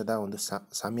ದೇಶದ ಒಂದು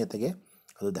ಸಾಮ್ಯತೆಗೆ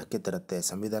ಅದು ಧಕ್ಕೆ ತರುತ್ತೆ,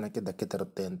 ಸಂವಿಧಾನಕ್ಕೆ ಧಕ್ಕೆ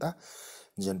ತರುತ್ತೆ ಅಂತ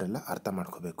ಜನರೆಲ್ಲ ಅರ್ಥ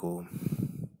ಮಾಡ್ಕೋಬೇಕು.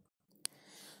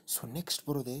 ಸೊ ನೆಕ್ಸ್ಟ್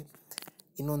ಬರೋದೇ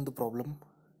ಇನ್ನೊಂದು ಪ್ರಾಬ್ಲಮ್,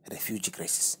 ರೆಫ್ಯೂಜಿ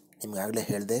ಕ್ರೈಸಿಸ್. ನಿಮಗಾಗಲೇ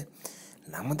ಹೇಳಿದೆ,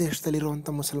 ನಮ್ಮ ದೇಶದಲ್ಲಿರುವಂಥ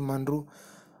ಮುಸಲ್ಮಾನರು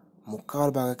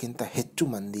ಮುಕ್ಕಾಲು ಭಾಗಕ್ಕಿಂತ ಹೆಚ್ಚು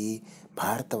ಮಂದಿ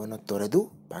ಭಾರತವನ್ನು ತೊರೆದು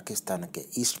ಪಾಕಿಸ್ತಾನಕ್ಕೆ,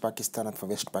 ಈಸ್ಟ್ ಪಾಕಿಸ್ತಾನ ಅಥವಾ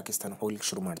ವೆಸ್ಟ್ ಪಾಕಿಸ್ತಾನಕ್ಕೆ ಹೋಗ್ಲಿಕ್ಕೆ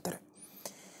ಶುರು ಮಾಡ್ತಾರೆ.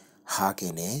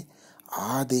 ಹಾಗೆಯೇ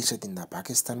ಆ ದೇಶದಿಂದ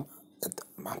ಪಾಕಿಸ್ತಾನ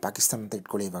ಅಂತ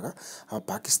ಇಟ್ಕೊಳ್ಳಿ. ಇವಾಗ ಆ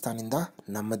ಪಾಕಿಸ್ತಾನದಿಂದ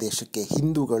ನಮ್ಮ ದೇಶಕ್ಕೆ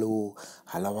ಹಿಂದೂಗಳು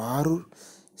ಹಲವಾರು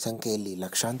ಸಂಖ್ಯೆಯಲ್ಲಿ,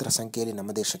 ಲಕ್ಷಾಂತರ ಸಂಖ್ಯೆಯಲ್ಲಿ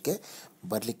ನಮ್ಮ ದೇಶಕ್ಕೆ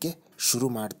ಬರಲಿಕ್ಕೆ ಶುರು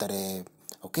ಮಾಡ್ತಾರೆ.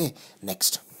 ಓಕೆ,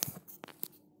 ನೆಕ್ಸ್ಟ್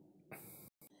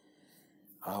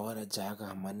ಅವರ ಜಾಗ,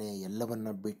 ಮನೆ ಎಲ್ಲವನ್ನ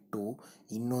ಬಿಟ್ಟು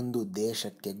ಇನ್ನೊಂದು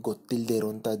ದೇಶಕ್ಕೆ, ಗೊತ್ತಿಲ್ಲದೆ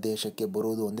ಇರುವಂಥ ದೇಶಕ್ಕೆ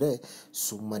ಬರೋದು ಅಂದರೆ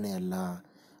ಸುಮ್ಮನೆ ಅಲ್ಲ.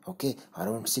 Okay,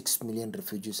 around 6 million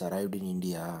refugees arrived in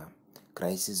India.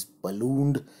 Crisis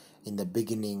ballooned in the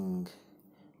beginning,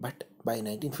 but by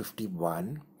 1951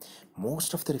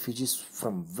 most of the refugees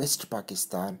from West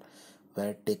Pakistan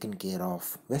were taken care of.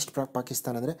 West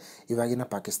Pakistan ಅಂದರೆ ಇವಾಗಿನ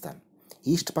ಪಾಕಿಸ್ತಾನ್,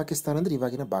 ಈಸ್ಟ್ ಪಾಕಿಸ್ತಾನ್ ಅಂದರೆ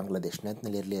ಇವಾಗಿನ ಬಾಂಗ್ಲಾದೇಶ್.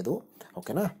 ನೆನಪಿನಲ್ಲಿರಲಿ ಅದು.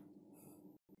 ಓಕೆನಾ?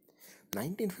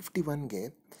 1951ಗೆ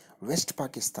ವೆಸ್ಟ್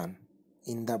ಪಾಕಿಸ್ತಾನ್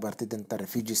ಇಂದ ಬರ್ತಿದ್ದಂಥ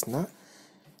ರೆಫ್ಯೂಜೀಸ್ನ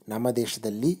ನಮ್ಮ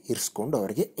ದೇಶದಲ್ಲಿ ಇರಿಸ್ಕೊಂಡು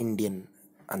ಅವರಿಗೆ ಇಂಡಿಯನ್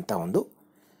ಅಂತ ಒಂದು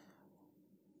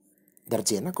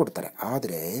ದರ್ಜೆಯನ್ನು ಕೊಡ್ತಾರೆ.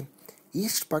 ಆದರೆ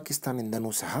ಈಸ್ಟ್ ಪಾಕಿಸ್ತಾನಿಂದನೂ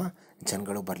ಸಹ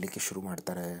ಜನಗಳು ಬರಲಿಕ್ಕೆ ಶುರು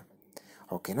ಮಾಡ್ತಾರೆ.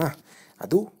 ಓಕೆನಾ?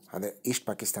 ಅದೇ ಈಸ್ಟ್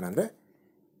ಪಾಕಿಸ್ತಾನ ಅಂದರೆ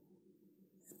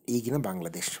ಈಗಿನ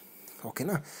ಬಾಂಗ್ಲಾದೇಶ್.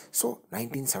 ಓಕೆನಾ? ಸೊ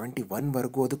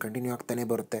 1971ವರೆಗೂ ಅದು ಕಂಟಿನ್ಯೂ ಆಗ್ತಾನೆ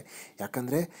ಬರುತ್ತೆ.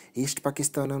 ಯಾಕಂದರೆ ಈಸ್ಟ್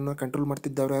ಪಾಕಿಸ್ತಾನವನ್ನು ಕಂಟ್ರೋಲ್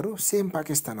ಮಾಡ್ತಿದ್ದವ್ರು ಯಾರು? ಸೇಮ್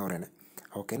ಪಾಕಿಸ್ತಾನ ಅವರೇನೆ.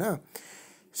 ಓಕೆನಾ?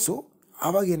 ಸೊ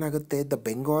ಆವಾಗ ಏನಾಗುತ್ತೆ, ದ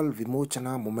ಬೆಂಗಾಲ್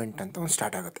ವಿಮೋಚನಾ ಮೂಮೆಂಟ್ ಅಂತ ಒಂದು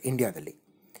ಸ್ಟಾರ್ಟ್ ಆಗುತ್ತೆ ಇಂಡಿಯಾದಲ್ಲಿ.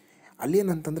 ಅಲ್ಲಿ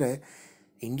ಏನಂತಂದರೆ,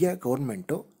 ಇಂಡಿಯಾ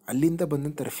ಗೌರ್ಮೆಂಟು ಅಲ್ಲಿಂದ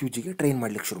ಬಂದಂಥ ರೆಫ್ಯೂಜಿಗೆ ಟ್ರೈನ್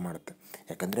ಮಾಡಲಿಕ್ಕೆ ಶುರು ಮಾಡುತ್ತೆ.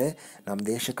 ಯಾಕಂದರೆ ನಮ್ಮ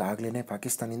ದೇಶಕ್ಕೆ ಆಗಲೇ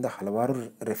ಪಾಕಿಸ್ತಾನಿಂದ ಹಲವಾರು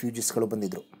ರೆಫ್ಯೂಜಿಸ್ಗಳು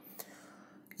ಬಂದಿದ್ದರು.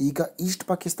 ಈಗ ಈಸ್ಟ್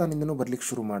ಪಾಕಿಸ್ತಾನಿಂದನೂ ಬರಲಿಕ್ಕೆ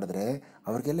ಶುರು ಮಾಡಿದ್ರೆ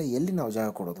ಅವ್ರಿಗೆಲ್ಲ ಎಲ್ಲಿ ನಾವು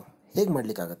ಜಾಗ ಕೊಡೋದು? ಹೇಗೆ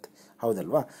ಮಾಡಲಿಕ್ಕಾಗತ್ತೆ?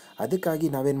 ಹೌದಲ್ವಾ? ಅದಕ್ಕಾಗಿ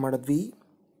ನಾವೇನು ಮಾಡಿದ್ವಿ,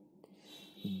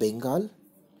 ಬೆಂಗಾಲ್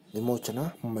ವಿಮೋಚನಾ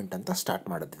ಮೂಮೆಂಟ್ ಅಂತ ಸ್ಟಾರ್ಟ್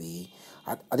ಮಾಡಿದ್ವಿ.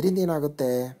 ಅದರಿಂದ ಏನಾಗುತ್ತೆ,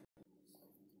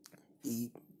 ಈ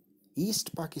ಈಸ್ಟ್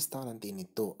ಪಾಕಿಸ್ತಾನ್ ಅಂತ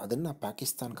ಏನಿತ್ತು ಅದನ್ನು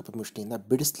ಪಾಕಿಸ್ತಾನ ಕಪಿಮುಷ್ಟಿಯಿಂದ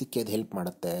ಬಿಡಿಸ್ಲಿಕ್ಕೆ ಅದು ಹೆಲ್ಪ್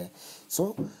ಮಾಡುತ್ತೆ. ಸೊ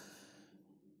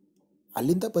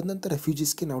ಅಲ್ಲಿಂದ ಬಂದಂಥ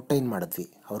ರೆಫ್ಯೂಜೀಸ್ಗೆ ನಾವು ಟ್ರೈನ್ ಮಾಡಿದ್ವಿ,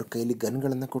 ಅವ್ರ ಕೈಲಿ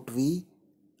ಗನ್ಗಳನ್ನು ಕೊಟ್ವಿ,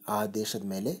 ಆ ದೇಶದ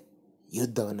ಮೇಲೆ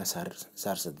ಯುದ್ಧವನ್ನು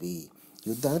ಸಾರಿಸಿದ್ವಿ.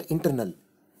 ಯುದ್ಧ ಅಂದರೆ ಇಂಟರ್ನಲ್.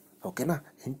 ಓಕೆನಾ?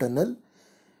 ಇಂಟರ್ನಲ್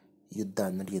ಯುದ್ಧ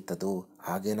ನಡೆಯುತ್ತದು.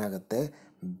 ಆಗೇನಾಗುತ್ತೆ,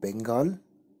 ಬೆಂಗಾಲ್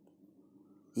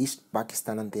ಈಸ್ಟ್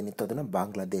ಪಾಕಿಸ್ತಾನ ಅಂತ ಏನಿತ್ತು ಅದನ್ನು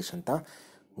ಬಾಂಗ್ಲಾದೇಶ್ ಅಂತ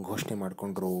ಘೋಷಣೆ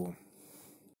ಮಾಡಿಕೊಂಡ್ರು.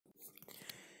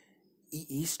 ಈ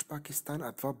ಈಸ್ಟ್ ಪಾಕಿಸ್ತಾನ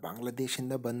ಅಥವಾ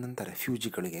ಬಾಂಗ್ಲಾದೇಶಿಂದ ಬಂದಂಥ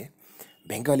ರೆಫ್ಯೂಜಿಗಳಿಗೆ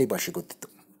ಬೆಂಗಾಲಿ ಭಾಷೆ ಗೊತ್ತಿತ್ತು.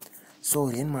 ಸೊ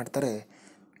ಅವ್ರು ಏನು ಮಾಡ್ತಾರೆ,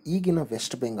 ಈಗಿನ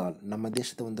ವೆಸ್ಟ್ ಬೆಂಗಾಲ್ ನಮ್ಮ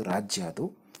ದೇಶದ ಒಂದು ರಾಜ್ಯ, ಅದು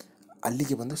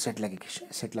ಅಲ್ಲಿಗೆ ಬಂದು ಸೆಟ್ಲ್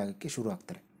ಆಗೋಕ್ಕೆ ಶುರು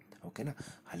ಆಗ್ತಾರೆ. ಓಕೆನಾ.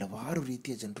 ಹಲವಾರು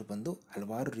ರೀತಿಯ ಜನರು ಬಂದು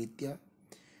ಹಲವಾರು ರೀತಿಯ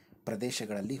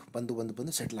ಪ್ರದೇಶಗಳಲ್ಲಿ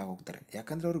ಬಂದು ಸೆಟ್ಲ್ ಆಗೋಗ್ತಾರೆ.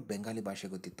 ಯಾಕಂದರೆ ಅವ್ರಿಗೆ ಬೆಂಗಾಲಿ ಭಾಷೆ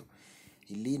ಗೊತ್ತಿತ್ತು.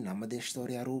 ಇಲ್ಲಿ ನಮ್ಮ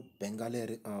ದೇಶದವ್ರು ಯಾರು,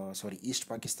 ಈಸ್ಟ್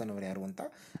ಪಾಕಿಸ್ತಾನವ್ರು ಯಾರು ಅಂತ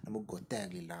ನಮಗೆ ಗೊತ್ತೇ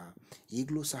ಆಗಲಿಲ್ಲ.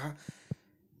 ಈಗಲೂ ಸಹ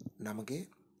ನಮಗೆ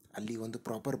ಅಲ್ಲಿ ಒಂದು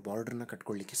ಪ್ರಾಪರ್ ಬಾರ್ಡ್ರನ್ನ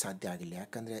ಕಟ್ಕೊಳ್ಳಿಕ್ಕೆ ಸಾಧ್ಯ ಆಗಿಲ್ಲ.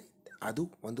 ಯಾಕಂದರೆ ಅದು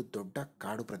ಒಂದು ದೊಡ್ಡ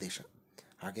ಕಾಡು ಪ್ರದೇಶ.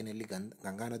 ಹಾಗೆಯೇ ಅಲ್ಲಿ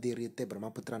ಗಂಗಾ ನದಿ ಹರಿಯುತ್ತೆ,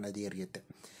 ಬ್ರಹ್ಮಪುತ್ರ ನದಿ ಹರಿಯುತ್ತೆ.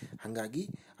 ಹಾಗಾಗಿ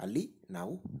ಅಲ್ಲಿ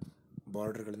ನಾವು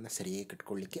ಬಾರ್ಡರ್ಗಳನ್ನು ಸರಿಯಾಗಿ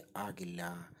ಕಟ್ಕೊಳ್ಳಿಕ್ಕೆ ಆಗಿಲ್ಲ.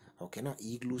 ಓಕೆನಾ.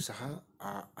 ಈಗಲೂ ಸಹ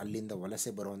ಅಲ್ಲಿಂದ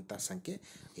ವಲಸೆ ಬರುವಂಥ ಸಂಖ್ಯೆ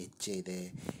ಹೆಚ್ಚೇ ಇದೆ.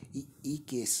 ಈ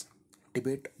ಕೇಸ್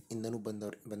ಟಿಬೆಟ್ ಇಂದನೂ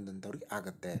ಬಂದಂಥವ್ರಿಗೆ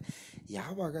ಆಗತ್ತೆ.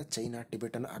 ಯಾವಾಗ ಚೈನಾ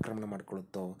ಟಿಬೆಟನ್ನು ಆಕ್ರಮಣ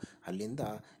ಮಾಡ್ಕೊಳ್ಳುತ್ತೋ ಅಲ್ಲಿಂದ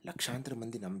ಲಕ್ಷಾಂತರ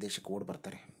ಮಂದಿ ನಮ್ಮ ದೇಶಕ್ಕೆ ಓಡಿ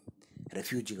ಬರ್ತಾರೆ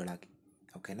ರೆಫ್ಯೂಜಿಗಳಾಗಿ.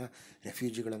 ಓಕೆನಾ.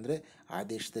 ರೆಫ್ಯೂಜಿಗಳಂದರೆ ಆ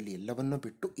ದೇಶದಲ್ಲಿ ಎಲ್ಲವನ್ನೂ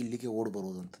ಬಿಟ್ಟು ಇಲ್ಲಿಗೆ ಓಡಿ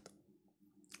ಬರುವುದಂಥದ್ದು.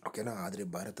 ಓಕೆನಾ. ಆದರೆ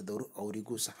ಭಾರತದವರು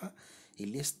ಅವರಿಗೂ ಸಹ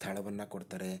ಇಲ್ಲಿ ಸ್ಥಳವನ್ನು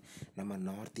ಕೊಡ್ತಾರೆ. ನಮ್ಮ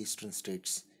north eastern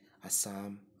States,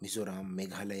 Assam, Mizoram,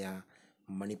 Meghalaya,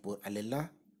 Manipur ಅಲ್ಲೆಲ್ಲ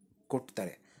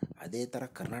ಕೊಡ್ತಾರೆ. ಅದೇ ಥರ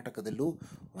ಕರ್ನಾಟಕದಲ್ಲೂ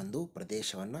ಒಂದು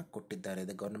ಪ್ರದೇಶವನ್ನು ಕೊಟ್ಟಿದ್ದಾರೆ.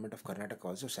 The government of Karnataka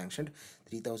also sanctioned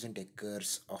 3000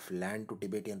 acres of land to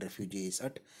Tibetan refugees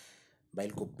at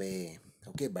ಬೈಲ್ಕುಪ್ಪೆ.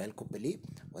 Okay. ಬೈಲ್ಕುಪ್ಪೆಯಲ್ಲಿ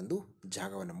ಒಂದು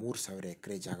ಜಾಗವನ್ನು 3000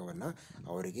 ಎಕರೆ ಜಾಗವನ್ನು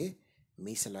ಅವರಿಗೆ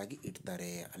ಮೀಸಲಾಗಿ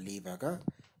ಇಡ್ತಾರೆ. ಅಲ್ಲಿ ಇವಾಗ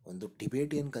ಒಂದು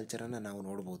ಟಿಬೇಟಿಯನ್ ಕಲ್ಚರನ್ನು ನಾವು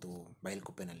ನೋಡ್ಬೋದು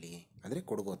ಬೈಲ್ಕುಪ್ಪೆನಲ್ಲಿ, ಅಂದರೆ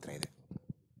ಕೊಡಗು ಹತ್ರ ಇದೆ.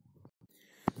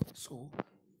 ಸೊ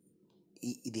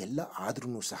ಇದೆಲ್ಲ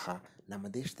ಆದ್ರೂ ಸಹ ನಮ್ಮ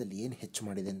ದೇಶದಲ್ಲಿ ಏನು ಹೆಚ್ಚು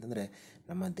ಮಾಡಿದೆ ಅಂತಂದರೆ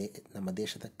ನಮ್ಮ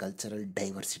ದೇಶದ ಕಲ್ಚರಲ್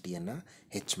ಡೈವರ್ಸಿಟಿಯನ್ನು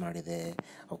ಹೆಚ್ಚು ಮಾಡಿದೆ.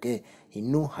 ಓಕೆ.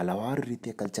 ಇನ್ನೂ ಹಲವಾರು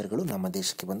ರೀತಿಯ ಕಲ್ಚರ್ಗಳು ನಮ್ಮ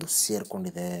ದೇಶಕ್ಕೆ ಬಂದು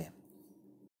ಸೇರಿಕೊಂಡಿದೆ.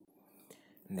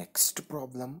 ನೆಕ್ಸ್ಟ್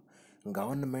ಪ್ರಾಬ್ಲಮ್,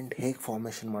 ಗವರ್ನಮೆಂಟ್ ಹೇಗೆ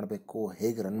ಫಾರ್ಮೇಷನ್ ಮಾಡಬೇಕು,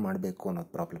 ಹೇಗೆ ರನ್ ಮಾಡಬೇಕು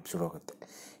ಅನ್ನೋದು ಪ್ರಾಬ್ಲಮ್ ಶುರು ಆಗುತ್ತೆ.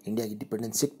 ಇಂಡಿಯಾಗೆ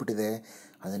ಇಂಡಿಪೆಂಡೆನ್ಸ್ ಸಿಕ್ಬಿಟ್ಟಿದೆ,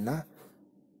 ಅದನ್ನು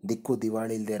ದಿಕ್ಕು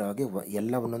ದಿವಾಳಿ ಇಲ್ಲದೆ ಇರೋ ಹಾಗೆ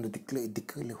ಎಲ್ಲ ಒಂದೊಂದು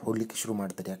ದಿಕ್ಕಲ್ಲಿ ಹೋಗಲಿಕ್ಕೆ ಶುರು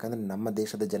ಮಾಡ್ತಾರೆ. ಯಾಕಂದರೆ ನಮ್ಮ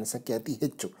ದೇಶದ ಜನಸಂಖ್ಯೆ ಅತಿ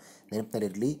ಹೆಚ್ಚು,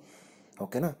 ನೆನಪಿನಲ್ಲಿರಲಿ.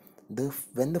 ಓಕೆನಾ.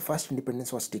 When the first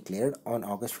independence was declared on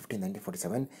August 15,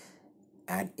 1947,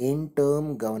 an ಇಂಟರ್ಮ್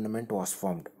government was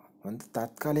formed. ಒಂದು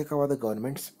ತಾತ್ಕಾಲಿಕವಾದ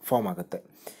ಗವರ್ಮೆಂಟ್ಸ್ ಫಾರ್ಮ್ ಆಗುತ್ತೆ.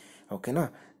 ಓಕೆನಾ.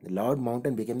 Lord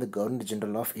mountain became the governor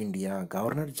general of India.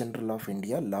 Governor general of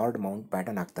India lord Mount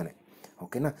baton ಆಗ್ತಾನೆ.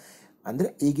 ಓಕೆನಾ. ಅಂದರೆ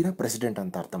ಈಗಿನ ಪ್ರೆಸಿಡೆಂಟ್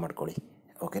ಅಂತ ಅರ್ಥ ಮಾಡ್ಕೊಳ್ಳಿ.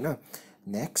 ಓಕೆನಾ.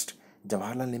 Next,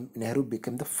 Jawaharlal Nehru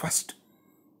became the first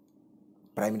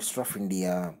prime minister of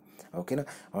India. ಓಕೆನಾ.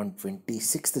 On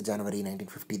 26th January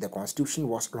 1950 the constitution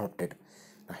was adopted.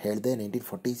 ನಾನು ಹೇಳಿದೆ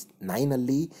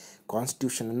 1949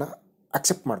 ಕಾನ್ಸ್ಟಿಟ್ಯೂಷನನ್ನು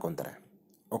ಅಕ್ಸೆಪ್ಟ್ ಮಾಡ್ಕೊತಾರೆ.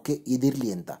 ಓಕೆ. ಇದಿರಲಿ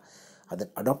ಅಂತ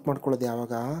ಅದನ್ನು ಅಡಾಪ್ಟ್ ಮಾಡ್ಕೊಳ್ಳೋದು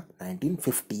ಯಾವಾಗ,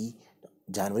 1950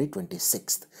 January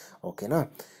 26th. ಓಕೆನಾ.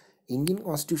 Indian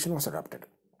constitution was adopted.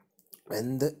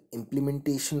 When the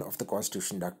implementation of the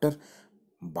constitution, doctor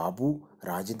Babu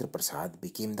Rajendra Prasad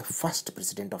became the first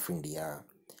president of India.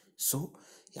 So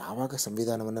ಯಾವಾಗ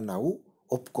ಸಂವಿಧಾನವನ್ನು ನಾವು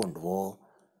ಒಪ್ಕೊಂಡ್ವೋ,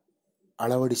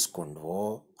 ಅಳವಡಿಸ್ಕೊಂಡ್ವೋ,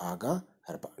 ಆಗ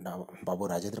ಬಾಬು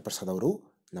ರಾಜೇಂದ್ರ ಪ್ರಸಾದ್ ಅವರು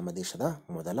ನಮ್ಮ ದೇಶದ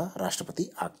ಮೊದಲ ರಾಷ್ಟ್ರಪತಿ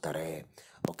ಆಗ್ತಾರೆ.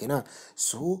 ಓಕೆನಾ.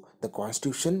 ಸೊ ದ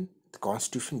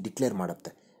ಕಾನ್ಸ್ಟಿಟ್ಯೂಷನ್ ಡಿಕ್ಲೇರ್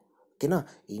ಮಾಡುತ್ತೆ. ಓಕೆನಾ.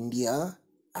 India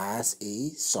as A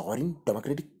sovereign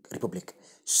democratic republic.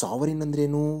 Sovereign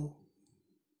ಅಂದ್ರೇನು?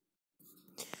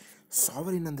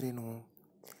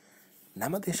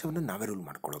 ನಮ್ಮ ದೇಶವನ್ನು ನಾವೇ ರೂಲ್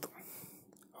ಮಾಡ್ಕೊಳ್ಳೋದು.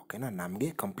 ಓಕೆನಾ. ನಮಗೆ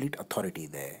ಕಂಪ್ಲೀಟ್ ಅಥಾರಿಟಿ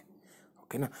ಇದೆ.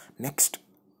 ಓಕೆನಾ. ನೆಕ್ಸ್ಟ್,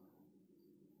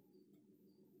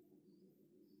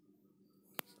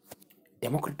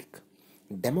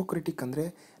 ಡೆಮೊಕ್ರೆಟಿಕ್ ಅಂದರೆ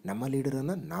ನಮ್ಮ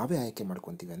ಲೀಡರನ್ನು ನಾವೇ ಆಯ್ಕೆ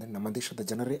ಮಾಡ್ಕೊತೀವಿ. ಅಂದರೆ ನಮ್ಮ ದೇಶದ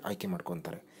ಜನರೇ ಆಯ್ಕೆ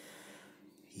ಮಾಡ್ಕೊತಾರೆ.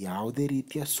 ಯಾವುದೇ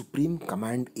ರೀತಿಯ ಸುಪ್ರೀಂ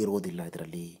ಕಮಾಂಡ್ ಇರೋದಿಲ್ಲ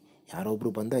ಇದರಲ್ಲಿ.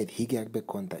 ಯಾರೊಬ್ಬರು ಬಂದ ಇದು ಹೀಗೆ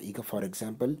ಆಗಬೇಕು ಅಂತ. ಈಗ for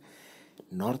example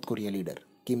north Korea leader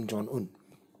Kim John ಉನ್,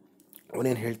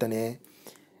 ಅವನೇನು ಹೇಳ್ತಾನೆ,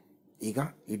 ಈಗ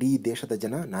ಇಡೀ ದೇಶದ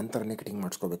ಜನ ನನ್ನ ಥರನೇ ಕಟಿಂಗ್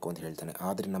ಮಾಡಿಸ್ಕೋಬೇಕು ಅಂತ ಹೇಳ್ತಾನೆ.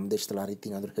 ಆದರೆ ನಮ್ಮ ದೇಶದಲ್ಲಿ ಆ ರೀತಿ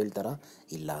ಏನಾದರೂ ಹೇಳ್ತಾರಾ?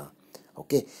 ಇಲ್ಲ.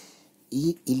 ಓಕೆ.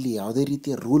 ಇಲ್ಲಿ ಯಾವುದೇ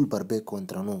ರೀತಿಯ ರೂಲ್ ಬರಬೇಕು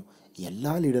ಅಂದ್ರೂ ಎಲ್ಲ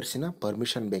ಲೀಡರ್ಸಿನ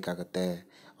ಪರ್ಮಿಷನ್ ಬೇಕಾಗತ್ತೆ.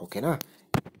 ಓಕೆನಾ.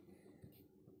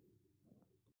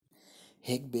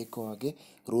 ಹೇಗೆ ಬೇಕೋ ಹಾಗೆ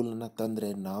ರೂಲನ್ನು ತಂದರೆ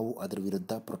ನಾವು ಅದ್ರ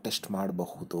ವಿರುದ್ಧ ಪ್ರೊಟೆಸ್ಟ್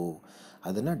ಮಾಡಬಹುದು.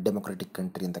 ಅದನ್ನು ಡೆಮೊಕ್ರೆಟಿಕ್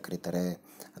ಕಂಟ್ರಿ ಅಂತ ಕರೀತಾರೆ.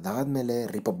 ಅದಾದಮೇಲೆ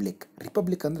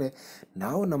ರಿಪಬ್ಲಿಕ್ ಅಂದರೆ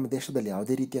ನಾವು ನಮ್ಮ ದೇಶದಲ್ಲಿ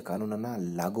ಯಾವುದೇ ರೀತಿಯ ಕಾನೂನನ್ನು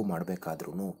ಲಾಗು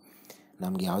ಮಾಡಬೇಕಾದ್ರೂ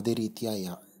ನಮಗೆ ಯಾವುದೇ ರೀತಿಯ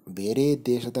ಬೇರೆ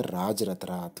ದೇಶದ ರಾಜರ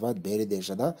ಹತ್ರ ಅಥವಾ ಬೇರೆ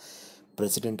ದೇಶದ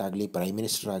ಪ್ರೆಸಿಡೆಂಟ್ ಆಗಲಿ, ಪ್ರೈಮ್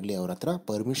ಮಿನಿಸ್ಟರ್ ಆಗಲಿ, ಅವ್ರ ಹತ್ರ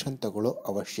ಪರ್ಮಿಷನ್ ತಗೊಳ್ಳೋ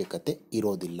ಅವಶ್ಯಕತೆ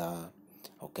ಇರೋದಿಲ್ಲ.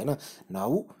 ಓಕೆನಾ.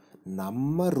 ನಾವು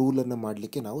ನಮ್ಮ ರೂಲನ್ನು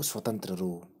ಮಾಡಲಿಕ್ಕೆ ನಾವು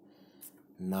ಸ್ವತಂತ್ರರು.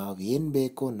 ನಾವೇನು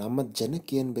ಬೇಕೋ, ನಮ್ಮ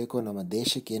ಜನಕ್ಕೆ ಏನು ಬೇಕೋ, ನಮ್ಮ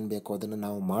ದೇಶಕ್ಕೆ ಏನು ಬೇಕೋ ಅದನ್ನು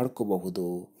ನಾವು ಮಾಡ್ಕೋಬಹುದು.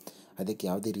 ಅದಕ್ಕೆ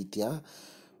ಯಾವುದೇ ರೀತಿಯ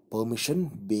ಪರ್ಮಿಷನ್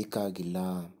ಬೇಕಾಗಿಲ್ಲ.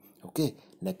 Okay,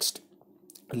 next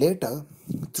litre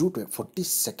through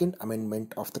 42nd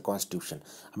amendment of the constitution.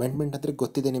 Amendment ಅಂದರೆ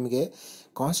ಗೊತ್ತಿದೆ ನಿಮಗೆ,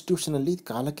 ಕಾನ್ಸ್ಟಿಟ್ಯೂಷನಲ್ಲಿ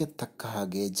ಕಾಲಕ್ಕೆ ತಕ್ಕ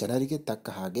ಹಾಗೆ, ಜನರಿಗೆ ತಕ್ಕ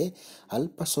ಹಾಗೆ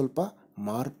ಅಲ್ಪ ಸ್ವಲ್ಪ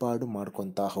ಮಾರ್ಪಾಡು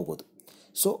ಮಾಡ್ಕೊತಾ ಹೋಗೋದು.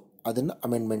 ಸೊ ಅದನ್ನು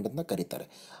ಅಮೆಂಡ್ಮೆಂಟ್ ಅಂತ ಕರೀತಾರೆ.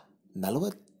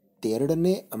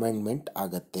 42ನೇ ಅಮೆಂಡ್ಮೆಂಟ್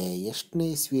ಆಗತ್ತೆ ಎಷ್ಟನೇ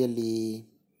ಇಸ್ವಿಯಲ್ಲಿ?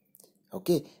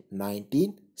 ಓಕೆ,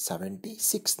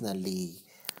 1976ನಲ್ಲಿ.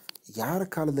 ಯಾರ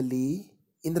ಕಾಲದಲ್ಲಿ?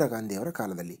 ಇಂದಿರಾ ಗಾಂಧಿಯವರ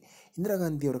ಕಾಲದಲ್ಲಿ. ಇಂದಿರಾ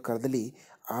ಗಾಂಧಿಯವರ ಕಾಲದಲ್ಲಿ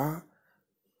ಆ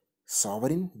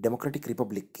ಸಾವರಿನ್ ಡೆಮೊಕ್ರೆಟಿಕ್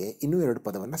ರಿಪಬ್ಲಿಕ್ಗೆ ಇನ್ನೂ 2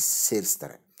 ಪದವನ್ನು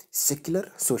ಸೇರಿಸ್ತಾರೆ, ಸೆಕ್ಯುಲರ್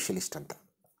ಸೋಷಿಯಲಿಸ್ಟ್ ಅಂತ.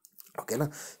 ಓಕೆನಾ?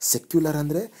 ಸೆಕ್ಯುಲರ್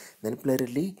ಅಂದರೆ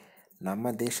ನೆನಪಿರಲಿ, ನಮ್ಮ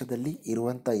ದೇಶದಲ್ಲಿ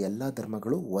ಇರುವಂಥ ಎಲ್ಲ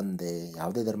ಧರ್ಮಗಳು ಒಂದೇ,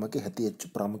 ಯಾವುದೇ ಧರ್ಮಕ್ಕೆ ಅತಿ ಹೆಚ್ಚು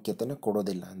ಪ್ರಾಮುಖ್ಯತೆಯನ್ನು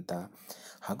ಕೊಡೋದಿಲ್ಲ ಅಂತ.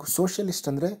 ಹಾಗೂ ಸೋಷಿಯಲಿಸ್ಟ್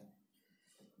ಅಂದರೆ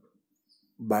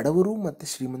ಬಡವರು ಮತ್ತು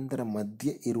ಶ್ರೀಮಂತರ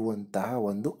ಮಧ್ಯೆ ಇರುವಂತಹ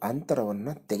ಒಂದು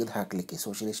ಅಂತರವನ್ನು ತೆಗೆದುಹಾಕಲಿಕ್ಕೆ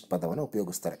ಸೋಷಿಯಲಿಸ್ಟ್ ಪದವನ್ನು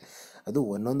ಉಪಯೋಗಿಸ್ತಾರೆ. ಅದು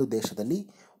ಒಂದೊಂದು ದೇಶದಲ್ಲಿ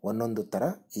ಒಂದೊಂದು ಥರ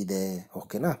ಇದೆ.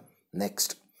 ಓಕೆನಾ?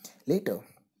 Next, litre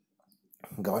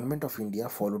government of India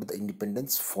followed the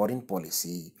independence foreign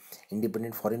policy.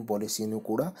 Independent foreign ಪಾಲಿಸಿನೂ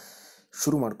ಕೂಡ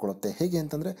ಶುರು ಮಾಡ್ಕೊಳ್ಳುತ್ತೆ. ಹೇಗೆ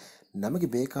ಅಂತಂದರೆ, ನಮಗೆ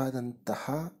ಬೇಕಾದಂತಹ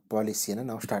ಪಾಲಿಸಿಯನ್ನು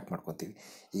ನಾವು ಸ್ಟಾರ್ಟ್ ಮಾಡ್ಕೊತೀವಿ.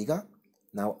 ಈಗ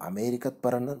ನಾವು ಅಮೇರಿಕದ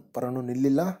ಪರನೂ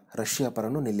ನಿಲ್ಲಿಲ್ಲ, ರಷ್ಯಾ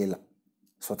ಪರನೂ ನಿಲ್ಲಿಲ್ಲ.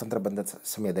 ಸ್ವತಂತ್ರ ಬಂದ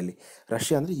ಸಮಯದಲ್ಲಿ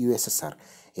ರಷ್ಯಾ ಅಂದರೆ USSR,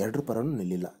 ಎರಡರ ಪರನೂ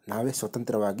ನಿಲ್ಲಿಲ್ಲ. ನಾವೇ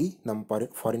ಸ್ವತಂತ್ರವಾಗಿ ನಮ್ಮ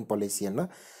ಫಾರಿನ್ ಪಾಲಿಸಿಯನ್ನು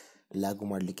ಲಾಗು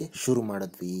ಮಾಡಲಿಕ್ಕೆ ಶುರು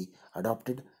ಮಾಡಿದ್ವಿ.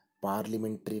 Adopted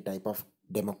parliamentary type of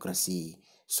democracy.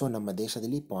 So ನಮ್ಮ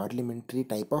ದೇಶದಲ್ಲಿ ಪಾರ್ಲಿಮೆಂಟ್ರಿ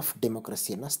ಟೈಪ್ ಆಫ್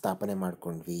ಡೆಮೊಕ್ರಸಿಯನ್ನು ಸ್ಥಾಪನೆ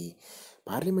ಮಾಡ್ಕೊಂಡ್ವಿ.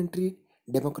 ಪಾರ್ಲಿಮೆಂಟ್ರಿ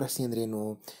ಡೆಮೊಕ್ರಸಿ ಅಂದ್ರೇನು?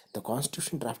 The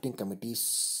constitution drafting committee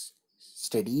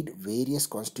studied various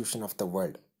constitution of the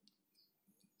world.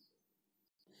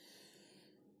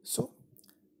 So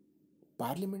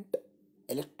parliament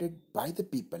elected by the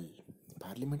people.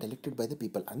 Parliament elected by the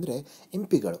people ಅಂದರೆ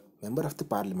MPಗಳು, member of the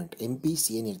parliament, MPs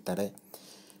ಏನಿರ್ತಾರೆ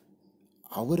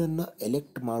ಅವರನ್ನು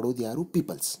elect ಮಾಡೋದು ಯಾರು?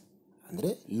 People's. ಅಂದರೆ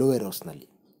lower ಹೌಸ್ನಲ್ಲಿ,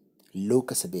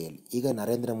 ಲೋಕಸಭೆಯಲ್ಲಿ. ಈಗ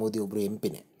ನರೇಂದ್ರ ಮೋದಿ ಒಬ್ಬರು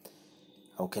MPನೇ.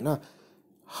 ಓಕೆನಾ?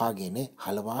 ಹಾಗೇ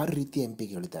ಹಲವಾರು ರೀತಿಯ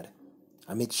MPಗಳಿದ್ದಾರೆ.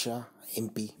 ಅಮಿತ್ ಶಾ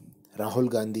MP, ರಾಹುಲ್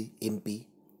ಗಾಂಧಿ MP,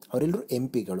 ಅವರೆಲ್ಲರೂ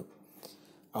MPಗಳು.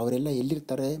 ಅವರೆಲ್ಲ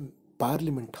ಎಲ್ಲಿರ್ತಾರೆ?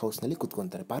 ಪಾರ್ಲಿಮೆಂಟ್ ಹೌಸ್ನಲ್ಲಿ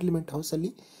ಕೂತ್ಕೊತಾರೆ. ಪಾರ್ಲಿಮೆಂಟ್ ಹೌಸಲ್ಲಿ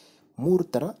 3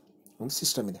 ಥರ ಒಂದು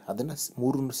ಸಿಸ್ಟಮ್ ಇದೆ, ಅದನ್ನು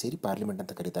 3 ಸೇರಿ ಪಾರ್ಲಿಮೆಂಟ್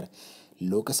ಅಂತ ಕರೀತಾರೆ.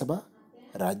 ಲೋಕಸಭಾ,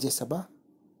 ರಾಜ್ಯಸಭಾ,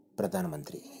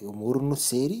 ಪ್ರಧಾನಮಂತ್ರಿ, ಇವು 3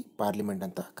 ಸೇರಿ ಪಾರ್ಲಿಮೆಂಟ್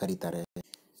ಅಂತ ಕರೀತಾರೆ.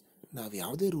 ನಾವು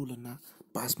ಯಾವುದೇ ರೂಲನ್ನು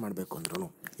ಪಾಸ್ ಮಾಡಬೇಕು ಅಂದ್ರೂ,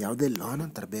 ಯಾವುದೇ ಲಾನ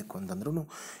ತರಬೇಕು ಅಂತಂದ್ರೂ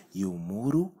ಇವು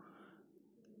 3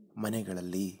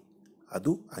 ಮನೆಗಳಲ್ಲಿ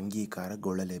ಅದು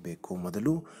ಅಂಗೀಕಾರಗೊಳ್ಳಲೇಬೇಕು.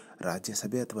 ಮೊದಲು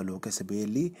ರಾಜ್ಯಸಭೆ ಅಥವಾ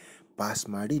ಲೋಕಸಭೆಯಲ್ಲಿ ಪಾಸ್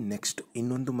ಮಾಡಿ ನೆಕ್ಸ್ಟ್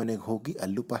ಇನ್ನೊಂದು ಮನೆಗೆ ಹೋಗಿ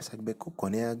ಅಲ್ಲೂ ಪಾಸ್ ಆಗಬೇಕು.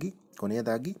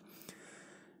 ಕೊನೆಯದಾಗಿ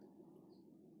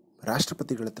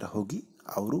ರಾಷ್ಟ್ರಪತಿಗಳ ಹತ್ರ ಹೋಗಿ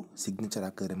ಅವರು ಸಿಗ್ನೇಚರ್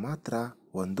ಹಾಕಿದ್ರೆ ಮಾತ್ರ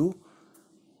ಒಂದು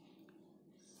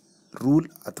ರೂಲ್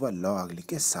ಅಥವಾ ಲಾ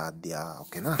ಆಗಲಿಕ್ಕೆ ಸಾಧ್ಯ.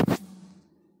 ಓಕೆನಾ?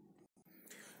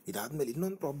 ಇದಾದಮೇಲೆ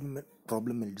ಇನ್ನೊಂದು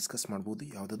ಪ್ರಾಬ್ಲಮ್ ಮೇಲೆ ಡಿಸ್ಕಸ್ ಮಾಡ್ಬೋದು.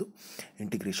 ಯಾವುದದು?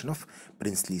 Integration of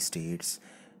princely States.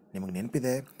 ನಿಮಗೆ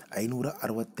ನೆನಪಿದೆ,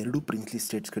 562 ಪ್ರಿನ್ಸ್ಲಿ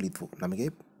ಸ್ಟೇಟ್ಸ್ಗಳಿದ್ವು ನಮಗೆ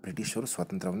ಬ್ರಿಟಿಷರು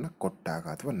ಸ್ವಾತಂತ್ರ್ಯವನ್ನು ಕೊಟ್ಟಾಗ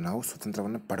ಅಥವಾ ನಾವು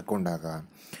ಸ್ವಾತಂತ್ರ್ಯವನ್ನು ಪಡ್ಕೊಂಡಾಗ.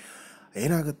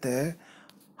 ಏನಾಗುತ್ತೆ,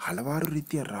 ಹಲವಾರು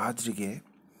ರೀತಿಯ ರಾಜರಿಗೆ,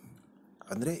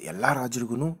 ಅಂದರೆ ಎಲ್ಲ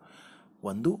ರಾಜರಿಗೂ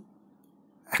ಒಂದು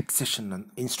ಆಕ್ಸೆಷನ್,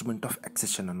 ಇನ್ಸ್ಟ್ರೂಮೆಂಟ್ ಆಫ್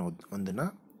ಆಕ್ಸೆಷನ್ ಅನ್ನೋದು ಒಂದನ್ನು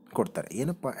ಕೊಡ್ತಾರೆ.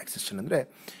 ಏನಪ್ಪ ಆಕ್ಸೆಷನ್ ಅಂದರೆ,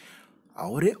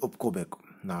 ಅವರೇ ಒಪ್ಕೋಬೇಕು,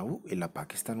 ನಾವು ಇಲ್ಲ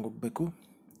ಪಾಕಿಸ್ತಾನ್ಗೆ ಹೋಗಬೇಕು,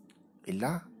 ಇಲ್ಲ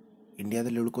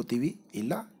ಇಂಡಿಯಾದಲ್ಲಿ ಉಳ್ಕೋತೀವಿ,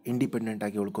 ಇಲ್ಲ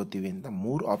ಇಂಡಿಪೆಂಡೆಂಟಾಗಿ ಉಳ್ಕೋತೀವಿ ಅಂತ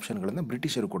 3 ಆಪ್ಷನ್ಗಳನ್ನು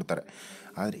ಬ್ರಿಟಿಷರು ಕೊಡ್ತಾರೆ.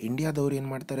 ಆದರೆ ಇಂಡಿಯಾದವ್ರು ಏನು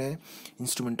ಮಾಡ್ತಾರೆ?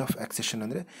 ಇನ್ಸ್ಟ್ರೂಮೆಂಟ್ ಆಫ್ ಆಕ್ಸೆಷನ್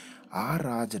ಅಂದರೆ ಆ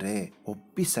ರಾಜರೇ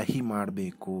ಒಪ್ಪಿ ಸಹಿ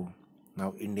ಮಾಡಬೇಕು,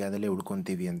 ನಾವು ಇಂಡಿಯಾದಲ್ಲೇ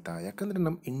ಉಳ್ಕೊತೀವಿ ಅಂತ. ಯಾಕಂದರೆ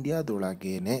ನಮ್ಮ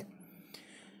ಇಂಡಿಯಾದೊಳಗೇನೆ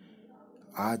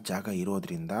ಆ ಜಾಗ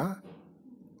ಇರೋದ್ರಿಂದ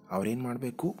ಅವ್ರೇನು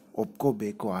ಮಾಡಬೇಕು?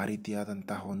 ಒಪ್ಕೋಬೇಕು. ಆ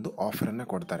ರೀತಿಯಾದಂತಹ ಒಂದು ಆಫರನ್ನು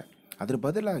ಕೊಡ್ತಾರೆ. ಅದ್ರ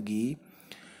ಬದಲಾಗಿ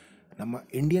ನಮ್ಮ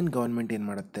ಇಂಡಿಯನ್ ಗೌರ್ಮೆಂಟ್ ಏನು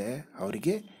ಮಾಡುತ್ತೆ?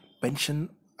 ಅವರಿಗೆ ಪೆನ್ಷನ್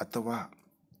ಅಥವಾ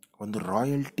ಒಂದು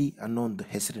ರಾಯಲ್ಟಿ ಅನ್ನೋ ಒಂದು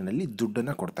ಹೆಸರಿನಲ್ಲಿ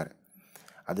ದುಡ್ಡನ್ನು ಕೊಡ್ತಾರೆ.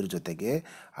 ಅದ್ರ ಜೊತೆಗೆ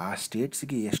ಆ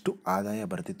ಸ್ಟೇಟ್ಸ್ಗೆ ಎಷ್ಟು ಆದಾಯ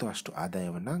ಬರ್ತಿತ್ತೋ ಅಷ್ಟು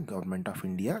ಆದಾಯವನ್ನು ಗೌರ್ಮೆಂಟ್ ಆಫ್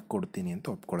ಇಂಡಿಯಾ ಕೊಡ್ತೀನಿ ಅಂತ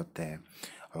ಒಪ್ಕೊಳ್ಳುತ್ತೆ.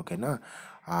 ಓಕೆನಾ?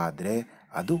 ಆದರೆ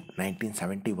ಅದು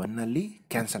 1971ನಲ್ಲಿ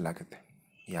ಕ್ಯಾನ್ಸಲ್ ಆಗುತ್ತೆ.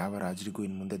 ಯಾವ ರಾಜರಿಗೂ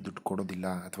ಇನ್ನು ಮುಂದೆ ದುಡ್ಡು ಕೊಡೋದಿಲ್ಲ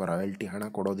ಅಥವಾ ರಾಯಲ್ಟಿ ಹಣ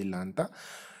ಕೊಡೋದಿಲ್ಲ ಅಂತ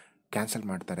ಕ್ಯಾನ್ಸಲ್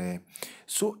ಮಾಡ್ತಾರೆ.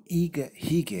 ಸೊ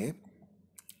ಹೀಗೆ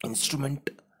ಇನ್ಸ್ಟ್ರೂಮೆಂಟ್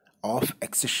ಆಫ್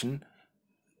ಆಕ್ಸೆಷನ್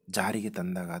ಜಾರಿಗೆ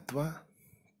ತಂದಾಗ ಅಥವಾ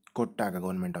ಕೊಟ್ಟಾಗ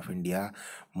ಗೌರ್ಮೆಂಟ್ ಆಫ್ ಇಂಡಿಯಾ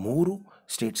 3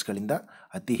 ಸ್ಟೇಟ್ಸ್ಗಳಿಂದ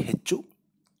ಅತಿ ಹೆಚ್ಚು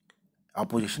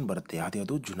ಅಪೋಸಿಷನ್ ಬರುತ್ತೆ.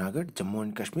 ಯಾವುದ್ಯಾವುದು? Junagadh, Jammu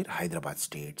and Kashmir, Hyderabad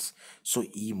States. So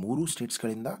ಈ 3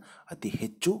 ಸ್ಟೇಟ್ಸ್ಗಳಿಂದ ಅತಿ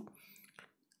ಹೆಚ್ಚು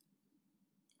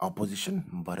ಆಪೋಸಿಷನ್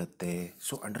ಬರುತ್ತೆ.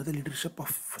 So under the leadership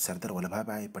of Sardar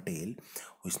Vallabhbhai Patel,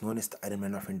 who is known as the iron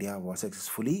man of India, was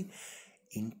successfully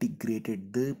integrated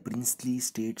the princely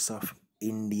states of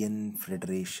Indian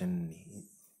Federation.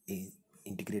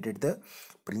 Integrated the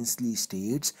princely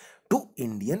states to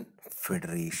Indian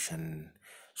Federation.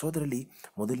 So ಅದರಲ್ಲಿ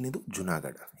ಮೊದಲನೇದು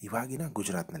ಜುನಾಗಢ, ಇವಾಗಿನ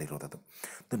ಗುಜರಾತ್ನಲ್ಲಿರೋದು.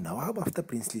 The Nawab of the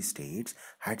princely States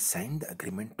had sign the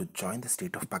agreement to join the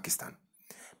state of Pakistan.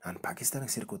 ನಾನು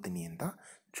ಪಾಕಿಸ್ತಾನಕ್ಕೆ ಸೇರ್ಕೋತೀನಿ ಅಂತ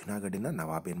ಜುನಾಗಢಿನ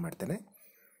ನವಾಬ್ ಏನು ಮಾಡ್ತಾನೆ,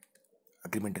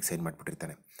 ಅಗ್ರಿಮೆಂಟಿಗೆ sign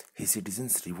ಮಾಡಿಬಿಟ್ಟಿರ್ತಾನೆ. His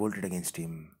citizens ರಿವೋಲ್ಟೆಡ್ against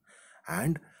him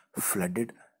and flooded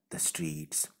the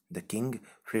streets. The king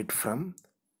fled from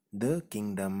the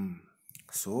kingdom.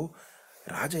 So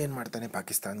ರಾಜ ಏನು ಮಾಡ್ತಾನೆ,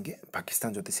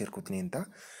 ಪಾಕಿಸ್ತಾನ ಜೊತೆ ಸೇರ್ಕೋತೀನಿ ಅಂತ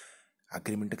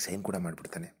ಅಗ್ರಿಮೆಂಟಿಗೆ sign ಕೂಡ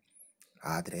ಮಾಡಿಬಿಡ್ತಾನೆ.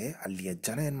 ಆದರೆ ಅಲ್ಲಿಯ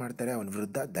ಜನ ಏನು ಮಾಡ್ತಾರೆ, ಅವನ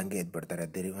ವಿರುದ್ಧ ದಂಗೆ ಎದ್ಬಿಡ್ತಾರೆ.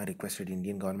 They requested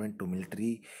Indian government to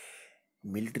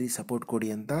military support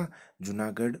ಕೊಡಿ ಅಂತ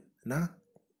ಜುನಾಗಢ್ನ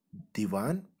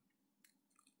ದಿವಾನ್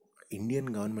ಇಂಡಿಯನ್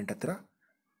ಗೌರ್ಮೆಂಟ್ ಹತ್ರ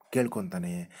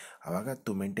ಕೇಳ್ಕೊತಾನೆ. ಆವಾಗ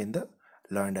to maintain the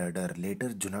law and order. Later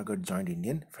Junagadh joined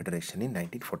Indian Federation in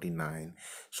 1949.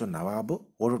 So ನವಾಬು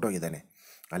ಓಡೋಟೋಗಿದ್ದಾನೆ.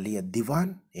 ಅಲ್ಲಿಯ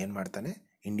ದಿವಾನ್ ಏನು ಮಾಡ್ತಾನೆ,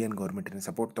 ಇಂಡಿಯನ್ ಗೌರ್ಮೆಂಟಿನ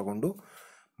ಸಪೋರ್ಟ್ ತೊಗೊಂಡು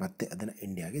ಮತ್ತೆ ಅದನ್ನು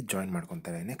ಇಂಡಿಯಾಗೆ ಜಾಯಿನ್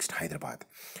ಮಾಡ್ಕೊತಾರೆ. Next Hyderabad.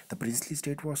 The princely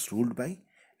state was ruled by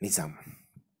Nizam.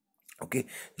 Okay,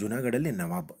 ಜುನಾಗಢಲ್ಲಿ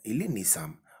ನವಾಬ್, ಇಲ್ಲಿ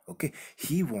Nizam. Okay,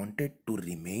 he wanted to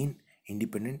remain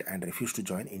independent and refuse to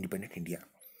join independent India.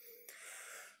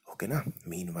 ಓಕೆನಾ.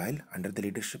 ಮೀನ್ while under the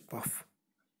leadership of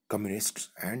communists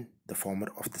and the farmer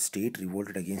of the state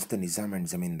revolted against the Nizam and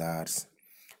Zamindars.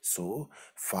 So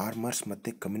farmers ಮತ್ತು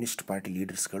communist party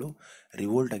ಲೀಡರ್ಸ್ಗಳು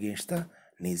revolt against the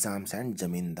Nizams and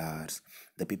zamindars.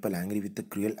 The people angry with the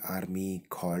cruel army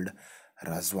called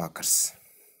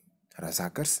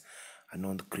ರಜಾಕರ್ಸ್ ಅನ್ನೋ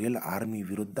ಒಂದು cruel army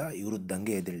ವಿರುದ್ಧ ಇವರು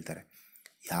ದಂಗೆ ಎದ್ದೇಳ್ತಾರೆ.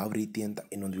 ಯಾವ ರೀತಿ ಅಂತ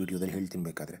ಇನ್ನೊಂದು ವಿಡಿಯೋದಲ್ಲಿ ಹೇಳ್ತೀನಿ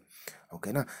ಬೇಕಾದರೆ.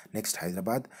 ಓಕೆನಾ. Next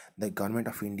Hyderabad. The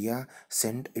government of India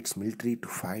scent it's military to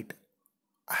fight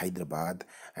Hyderabad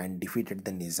and defeated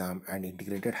the Nizam and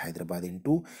integrated Hyderabad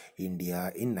into India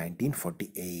in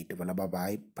 1948.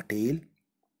 Vallabhbhai Patel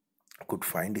could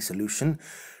find a solution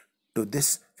to this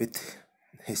with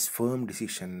his firm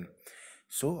decision.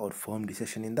 So ಅವ್ರ firm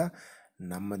ಡಿಸಿಷನಿಂದ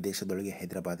ನಮ್ಮ ದೇಶದೊಳಗೆ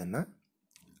ಹೈದರಾಬಾದನ್ನು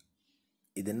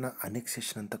ಇದನ್ನು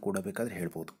ಅನೆಕ್ಸೇಷನ್ ಅಂತ ಕೂಡ ಬೇಕಾದರೆ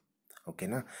ಹೇಳ್ಬೋದು.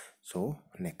 ಓಕೆನಾ. So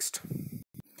next,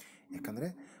 ಯಾಕಂದರೆ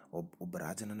ಒಬ್ಬ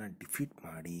ರಾಜನನ್ನು ಡಿಫೀಟ್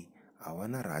ಮಾಡಿ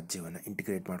ಅವನ ರಾಜ್ಯವನ್ನು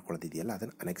ಇಂಟಿಗ್ರೇಟ್ ಮಾಡ್ಕೊಳ್ಳೋದಿದೆಯಲ್ಲ,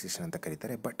 ಅದನ್ನು ಅನೆಕ್ಸೇಷನ್ ಅಂತ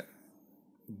ಕರೀತಾರೆ. ಬಟ್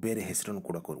ಬೇರೆ ಹೆಸರನ್ನು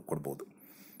ಕೂಡ ಕೊಡ್ಬೋದು.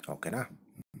 ಓಕೆನಾ.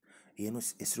 ಏನು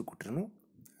ಹೆಸರು ಕೊಟ್ಟರೂ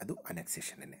ಅದು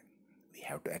ಅನೆಕ್ಸೇಷನ್ನೇ. We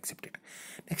have to accept it.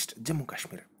 Next Jammu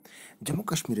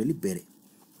ಕಾಶ್ಮೀರಲ್ಲಿ ಬೇರೆ.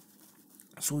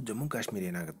 ಸೊ ಜಮ್ಮು ಕಾಶ್ಮೀರ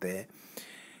ಏನಾಗುತ್ತೆ,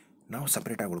 ನಾವು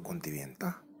ಸಪ್ರೇಟಾಗಿ ಉಳ್ಕೊತೀವಿ ಅಂತ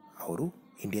ಅವರು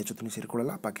ಇಂಡಿಯಾ ಜೊತೆನೂ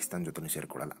ಸೇರಿಕೊಳ್ಳಲ್ಲ, ಪಾಕಿಸ್ತಾನ ಜೊತೆನೂ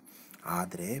ಸೇರಿಕೊಳ್ಳಲ್ಲ.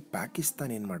 ಆದರೆ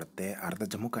ಪಾಕಿಸ್ತಾನ ಏನು ಮಾಡುತ್ತೆ, ಅರ್ಧ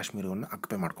ಜಮ್ಮು ಕಾಶ್ಮೀರವನ್ನು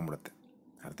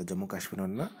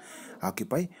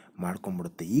ಆಕ್ಯುಪೈ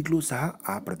ಮಾಡ್ಕೊಂಬಿಡುತ್ತೆ. ಈಗಲೂ ಸಹ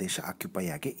ಆ ಪ್ರದೇಶ ಆಕ್ಯುಪೈ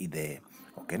ಆಗೇ ಇದೆ.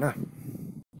 ಓಕೆನಾ.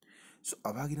 ಸೊ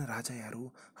ಅವಾಗಿನ ರಾಜ ಯಾರು,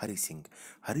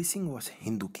 Hari Singh was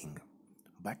Hindu king.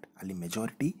 But ಅಲ್ಲಿ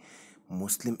ಮೆಜಾರಿಟಿ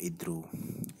ಮುಸ್ಲಿಂ ಇದ್ದರು.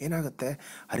 ಏನಾಗುತ್ತೆ,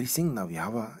 ಹರಿಸಿಂಗ್ ನಾವು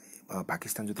ಯಾವ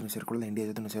ಪಾಕಿಸ್ತಾನ ಜೊತೆನೂ ಸೇರಿಕೊಳ್ಳಲ್ಲ, ಇಂಡಿಯಾ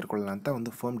ಜೊತೆನೂ ಸೇರಿಕೊಳ್ಳಲ್ಲ ಅಂತ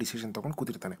ಒಂದು ಫರ್ಮ್ ಡಿಸಿಷನ್ ತೊಗೊಂಡು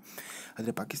ಕೂತಿರ್ತಾನೆ.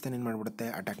 ಆದರೆ ಪಾಕಿಸ್ತಾನ ಏನು ಮಾಡಿಬಿಡುತ್ತೆ,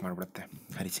 ಅಟ್ಯಾಕ್ ಮಾಡಿಬಿಡುತ್ತೆ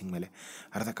ಹರಿಸಿಂಗ್ ಮೇಲೆ.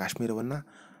 ಅರ್ಧ ಕಾಶ್ಮೀರವನ್ನು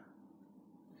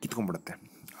ಕಿತ್ಕೊಂಡ್ಬಿಡುತ್ತೆ.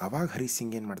 ಆವಾಗ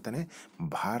ಹರಿಸಿಂಗ್ ಏನು ಮಾಡ್ತಾನೆ,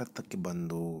 ಭಾರತಕ್ಕೆ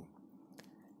ಬಂದು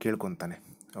ಕೇಳ್ಕೊತಾನೆ.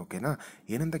 ಓಕೆನಾ.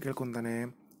 ಏನಂತ ಕೇಳ್ಕೊತಾನೆ,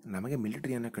 ನಮಗೆ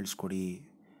ಮಿಲಿಟ್ರಿಯನ್ನು ಕಳಿಸ್ಕೊಡಿ.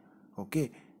 Okay,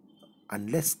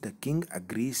 unless the king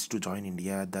agrees to join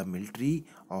India, the military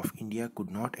of India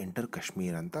could not enter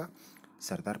Kashmir ಅಂತ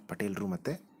ಸರ್ದಾರ್ ಪಟೇಲ್ರು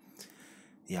ಮತ್ತು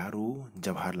ಯಾರು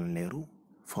ಜವಾಹರ್ಲಾಲ್ ನೆಹರು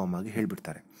ಫಾರ್ಮ್ ಆಗಿ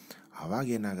ಹೇಳಿಬಿಡ್ತಾರೆ. ಆವಾಗ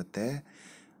ಏನಾಗುತ್ತೆ,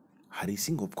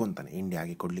 ಹರಿಸಿಂಗ್ ಒಪ್ಕೊತಾನೆ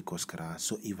ಇಂಡಿಯಾಗೆ ಕೊಡಲಿಕ್ಕೋಸ್ಕರ.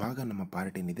 ಸೊ ಇವಾಗ ನಮ್ಮ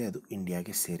ಪಾರ್ಟ್ ಏನಿದೆ ಅದು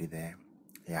ಇಂಡಿಯಾಗೆ ಸೇರಿದೆ.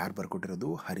 ಯಾರು ಬರ್ಕೊಟ್ಟಿರೋದು,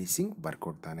 Hari Singh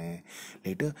ಬರ್ಕೊಡ್ತಾನೆ.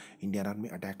 Litre Indian army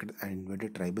attacked and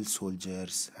invaded tribal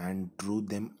soldiers and Drew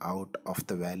them out of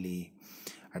the valley.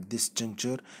 At this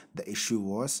ಜಂಕ್ಚರ್ the issue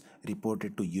was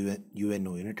reported to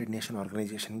UNO, United nation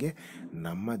ಆರ್ಗನೈಸೇಷನ್ಗೆ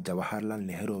ನಮ್ಮ ಜವಾಹರ್ಲಾಲ್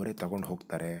ನೆಹರು ಅವರೇ ತಗೊಂಡು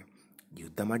ಹೋಗ್ತಾರೆ.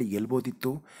 ಯುದ್ಧ ಮಾಡಿ ಗೆಲ್ಬೋದಿತ್ತು,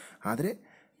 ಆದರೆ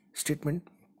ಸ್ಟೇಟ್ಮೆಂಟ್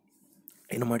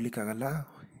ಏನು ಮಾಡಲಿಕ್ಕಾಗಲ್ಲ,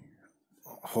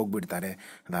 ಹೋಗಿಬಿಡ್ತಾರೆ.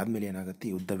 ಅದಾದಮೇಲೆ ಏನಾಗುತ್ತೆ,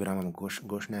 ಯುದ್ಧ ವಿರಾಮ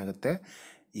ಘೋಷಣೆ ಆಗುತ್ತೆ.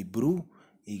 ಇಬ್ಬರೂ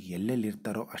ಈಗ ಎಲ್ಲೆಲ್ಲಿ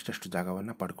ಇರ್ತಾರೋ ಅಷ್ಟಷ್ಟು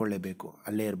ಜಾಗವನ್ನು ಪಡ್ಕೊಳ್ಳೇಬೇಕು,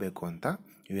 ಅಲ್ಲೇ ಇರಬೇಕು ಅಂತ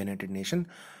ಯುನೈಟೆಡ್ ನೇಷನ್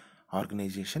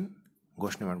ಆರ್ಗನೈಸೇಷನ್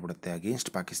ಘೋಷಣೆ ಮಾಡಿಬಿಡುತ್ತೆ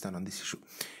against Pakistan on this issue.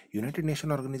 United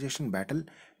nation organisation battle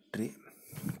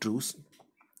ಟ್ರೂಸ್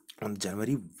on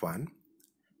January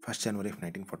 1st January of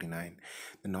 1949.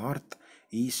 The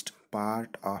northeast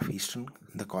part of eastern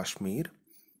the Kashmir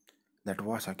that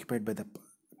was occupied by the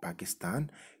Pakistan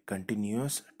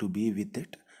continues to be with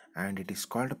it and it is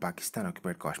called Pakistan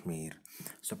occupied Kashmir.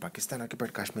 So Pakistan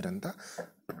occupied Kashmir ಅಂತ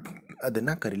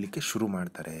ಅದನ್ನು ಕರೀಲಿಕ್ಕೆ ಶುರು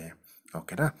ಮಾಡ್ತಾರೆ.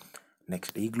 ಓಕೆನಾ.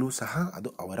 Next ಈಗಲೂ ಸಹ ಅದು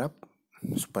ಅವರ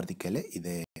ಸುಪರ್ದಿಕೆಯಲ್ಲೇ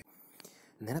ಇದೆ.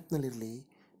 ನೆನಪಿನಲ್ಲಿರಲಿ,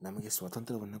 ನಮಗೆ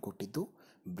ಸ್ವಾತಂತ್ರ್ಯವನ್ನು ಕೊಟ್ಟಿದ್ದು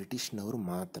ಬ್ರಿಟಿಷ್ನವರು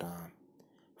ಮಾತ್ರ.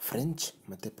 ಫ್ರೆಂಚ್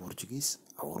ಮತ್ತು ಪೋರ್ಚುಗೀಸ್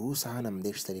ಅವರೂ ಸಹ ನಮ್ಮ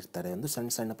ದೇಶದಲ್ಲಿ ಇರ್ತಾರೆ, ಒಂದು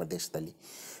ಸಣ್ಣ ಸಣ್ಣ ಪ್ರದೇಶದಲ್ಲಿ.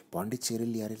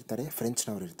 ಪಾಂಡಿಚೇರಿಯಲ್ಲಿ ಯಾರಿರ್ತಾರೆ?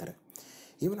 ಫ್ರೆಂಚ್ನವರು ಇರ್ತಾರೆ.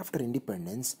 Even after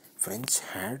independence, French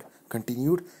had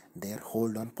continued there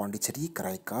hold on Pondicherry,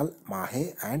 ಕರೈಕಾಲ್, Mahe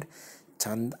and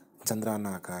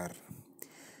ಚಂದ್ರನಾಗರ್.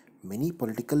 Many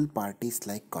political parties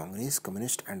like Congress,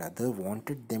 Communist and others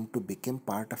wanted them to become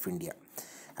part of India.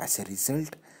 As a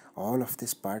result, all of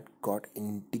this part got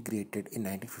integrated in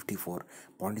 1954.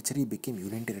 Pondicherry became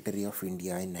Union Territory of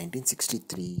India in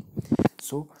 1963.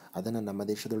 So, ಅದನ್ನು ನಮ್ಮ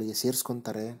ದೇಶದೊಳಗೆ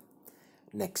ಸೇರಿಸ್ಕೊತಾರೆ.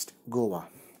 Next, Goa.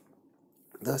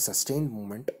 The sustained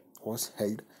movement was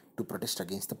held to protest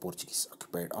against the Portuguese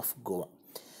occupied of Goa.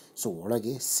 So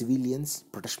ಒಳಗೆ civilians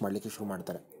protest ಮಾಡಲಿಕ್ಕೆ ಶುರು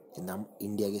ಮಾಡ್ತಾರೆ, ನಮ್ಮ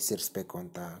ಇಂಡಿಯಾಗೆ ಸೇರಿಸ್ಬೇಕು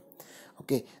ಅಂತ.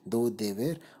 Okay, though they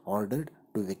were ordered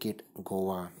to vacate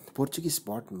Goa. Portuguese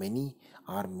bot many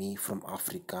army from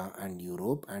Africa and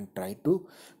Europe and try to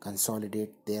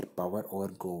consolidate there power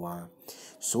over Goa.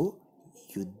 So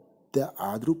ಯುದ್ಧ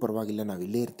ಆದರೂ ಪರವಾಗಿಲ್ಲ, ನಾವು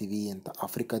ಇಲ್ಲೇ ಇರ್ತೀವಿ ಅಂತ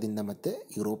ಆಫ್ರಿಕಾದಿಂದ ಮತ್ತು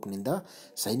ಯುರೋಪ್ನಿಂದ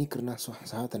ಸೈನಿಕರನ್ನ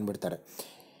ಸಹ ತಂದುಬಿಡ್ತಾರೆ.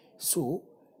 So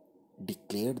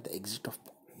declared the exit of.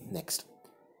 Next,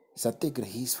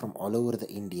 ಸತ್ಯಾಗ್ರಹೀಸ್ from all over the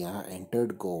India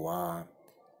entered Goa.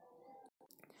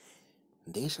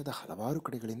 ದೇಶದ ಹಲವಾರು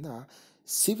ಕಡೆಗಳಿಂದ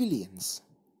ಸಿವಿಲಿಯನ್ಸ್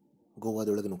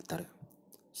ಗೋವಾದೊಳಗೆ ನುಗ್ತಾರೆ.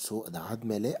 ಸೊ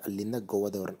ಅದಾದಮೇಲೆ ಅಲ್ಲಿಂದ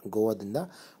ಗೋವಾದಿಂದ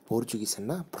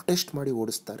ಪೋರ್ಚುಗೀಸನ್ನು ಪ್ರೊಟೆಸ್ಟ್ ಮಾಡಿ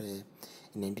ಓಡಿಸ್ತಾರೆ.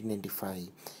 ಇನ್ 1995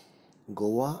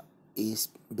 Goa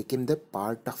became the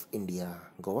part of India.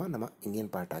 Goa ನಮ್ಮ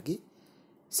ಇಂಡಿಯನ್ ಪಾರ್ಟ್ ಆಗಿ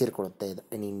ಸೇರಿಕೊಳ್ಳುತ್ತಾ ಇದೆ.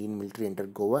 And Indian military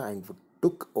entered Goa and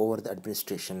took over the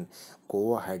administration.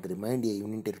 Goa had remained a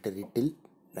union territory till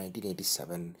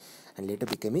 1987 and later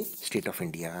became a state of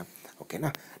India. Okay na.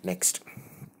 Next,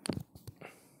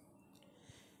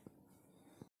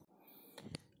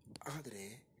 ಆದರೆ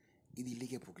ಇದು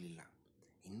ಇಲ್ಲಿಗೆ ಹೋಗಲಿಲ್ಲ,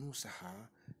 ಇನ್ನೂ ಸಹ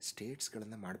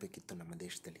ಸ್ಟೇಟ್ಸ್ಗಳನ್ನು ಮಾಡಬೇಕಿತ್ತು ನಮ್ಮ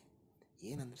ದೇಶದಲ್ಲಿ.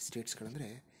 ಏನಂದರೆ ಸ್ಟೇಟ್ಸ್ಗಳಂದರೆ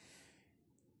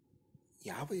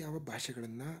ಯಾವ ಯಾವ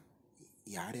ಭಾಷೆಗಳನ್ನು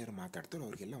ಯಾರ್ಯಾರು ಮಾತಾಡ್ತಾರೋ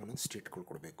ಅವ್ರಿಗೆಲ್ಲ ಒಂದೊಂದು ಸ್ಟೇಟ್ಗಳು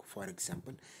ಕೊಡಬೇಕು. ಫಾರ್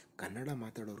ಎಕ್ಸಾಂಪಲ್, ಕನ್ನಡ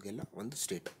ಮಾತಾಡೋರಿಗೆಲ್ಲ ಒಂದು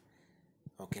ಸ್ಟೇಟು,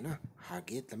 ಓಕೆನಾ.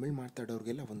 ಹಾಗೆ ತಮಿಳ್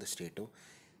ಮಾತಾಡೋರಿಗೆಲ್ಲ ಒಂದು ಸ್ಟೇಟು,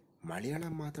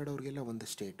 ಮಲಯಾಳಂ ಮಾತಾಡೋರಿಗೆಲ್ಲ ಒಂದು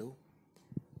ಸ್ಟೇಟು,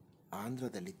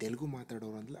 ಆಂಧ್ರದಲ್ಲಿ ತೆಲುಗು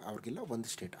ಮಾತಾಡೋರೆಲ್ಲ ಅವ್ರಿಗೆಲ್ಲ ಒಂದು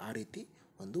ಸ್ಟೇಟ್. ಆ ರೀತಿ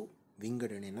ಒಂದು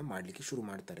ವಿಂಗಡಣೆಯನ್ನು ಮಾಡಲಿಕ್ಕೆ ಶುರು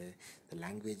ಮಾಡ್ತಾರೆ. The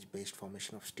language based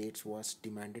formation of States was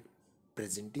demanded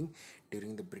presenting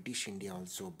during the British India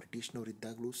also.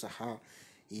 ಬ್ರಿಟಿಷ್ನವರಿದ್ದಾಗಲೂ ಸಹ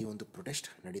ಈ ಒಂದು ಪ್ರೊಟೆಸ್ಟ್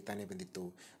ನಡೀತಾನೆ ಬಂದಿತ್ತು.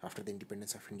 After the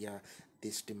independence of India,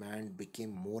 this demand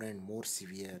became more and more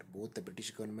severe. Both the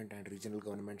British government and regional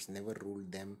governments never ruled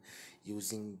them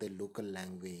using the local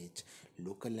language.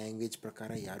 Local language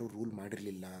ಪ್ರಕಾರ ಯಾರೂ rule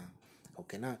ಮಾಡಿರಲಿಲ್ಲ,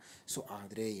 ಓಕೆನಾ. So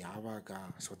ಆದರೆ ಯಾವಾಗ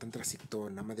ಸ್ವತಂತ್ರ ಸಿಕ್ತೋ,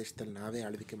 ನಮ್ಮ ದೇಶದಲ್ಲಿ ನಾವೇ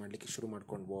ಆಳ್ವಿಕೆ ಮಾಡಲಿಕ್ಕೆ ಶುರು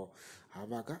ಮಾಡ್ಕೊಂಡ್ವೋ,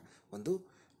 ಆವಾಗ ಒಂದು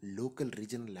ಲೋಕಲ್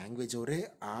ರೀಜನಲ್ ಲ್ಯಾಂಗ್ವೇಜ್ ಅವರೇ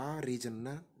ಆ ರೀಜನ್ನ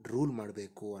ರೂಲ್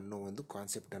ಮಾಡಬೇಕು ಅನ್ನೋ ಒಂದು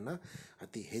ಕಾನ್ಸೆಪ್ಟನ್ನು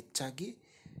ಅತಿ ಹೆಚ್ಚಾಗಿ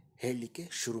ಹೇಳಲಿಕ್ಕೆ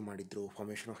ಶುರು ಮಾಡಿದರು.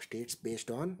 Formation of States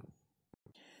based on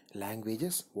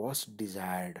languages was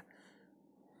desired.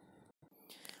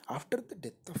 After the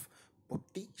death of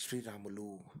Potti Sriramulu,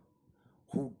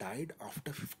 who died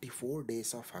after 54 days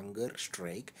of hunger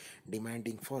strike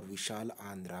demanding for Vishal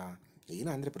Andhra in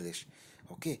Andhra Pradesh.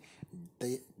 Okay, the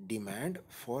demand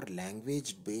for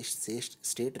language-based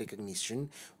state recognition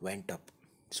went up.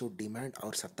 So demand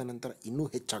ಅವ್ರ ಸತ್ತ ನಂತರ ಇನ್ನೂ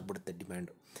ಹೆಚ್ಚಾಗ್ಬಿಡುತ್ತೆ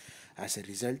demand. As a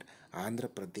result, Andhra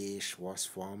Pradesh was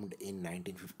formed in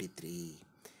 1953.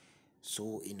 So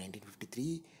in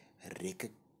 1953,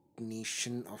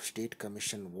 recognition of state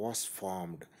commission was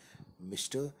formed.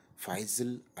 Mr.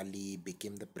 Faisal Ali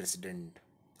became the president.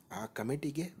 ಆ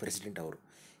ಕಮಿಟಿಗೆ president ಅವರು.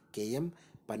 KM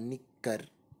ಪನ್ನಿಕ್ಕರ್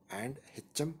and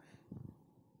HM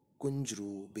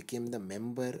Kunzru became the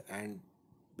member and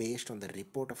based on the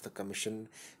report of the commission,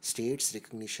 States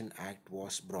Recognition Act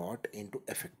was brought into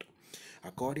effect.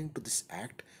 According to this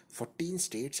act, 14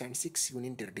 states and 6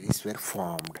 union territories were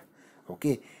formed.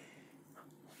 Okay,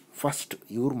 first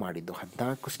ಇವ್ರು ಮಾಡಿದ್ದು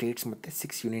 14 States ಮತ್ತು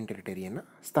 6 union ಟೆರಿಟರಿಯನ್ನು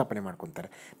ಸ್ಥಾಪನೆ ಮಾಡ್ಕೊತಾರೆ.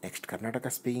 Next, Karnataka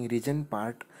speaking region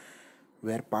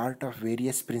part of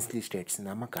various princely States.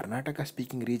 ನಮ್ಮ Karnataka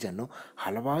speaking reason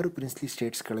ಹಲವಾರು princely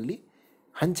ಸ್ಟೇಟ್ಸ್ಗಳಲ್ಲಿ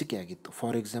ಹಂಚಿಕೆಯಾಗಿತ್ತು.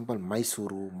 For example,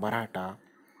 Mysuru, Maratha,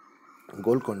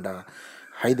 Golconda,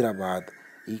 Hyderabad,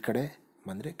 ಈ ಕಡೆ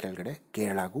ಬಂದರೆ ಕೆಳಗಡೆ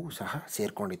ಕೇರಳಗೂ ಸಹ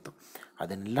ಸೇರಿಕೊಂಡಿತ್ತು.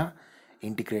 ಅದನ್ನೆಲ್ಲ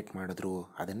ಇಂಟಿಗ್ರೇಟ್ ಮಾಡಿದ್ರು.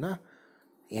 ಅದನ್ನು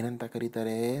ಏನಂತ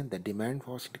ಕರೀತಾರೆ? The demand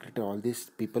was integrated all these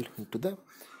people into the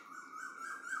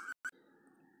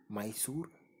Mysuru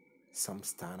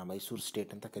ಸಂಸ್ಥಾನ, ಮೈಸೂರು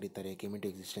ಸ್ಟೇಟ್ ಅಂತ ಕರೀತಾರೆ. Came into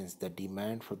existence. The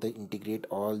demand for the integrate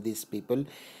all these people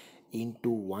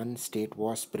into one state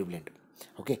was ಪ್ರಿವಿಲೆಂಟ್.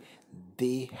 Okay,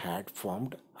 they had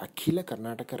formed ಅಖಿಲ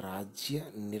ಕರ್ನಾಟಕ ರಾಜ್ಯ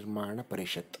ನಿರ್ಮಾಣ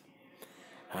ಪರಿಷತ್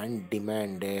ಆ್ಯಂಡ್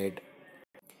ಡಿಮ್ಯಾಂಡೆಡ್.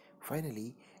 ಫೈನಲಿ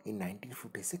ಇನ್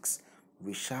 1956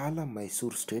 ವಿಶಾಲ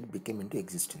Mysuru state came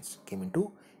into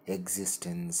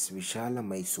existence. ವಿಶಾಲ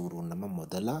ಮೈಸೂರು, ನಮ್ಮ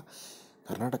ಮೊದಲ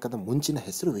ಕರ್ನಾಟಕದ ಮುಂಚಿನ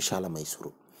ಹೆಸರು ವಿಶಾಲ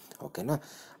ಮೈಸೂರು. ಓಕೆನಾ.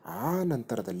 ಆ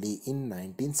ನಂತರದಲ್ಲಿ ಇನ್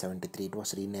 1973 it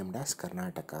was renamed as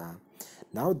Karnataka.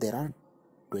 ನಾವು ದೇರ್ ಆರ್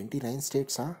 29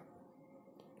 ಸ್ಟೇಟ್ಸಾ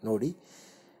ನೋಡಿ,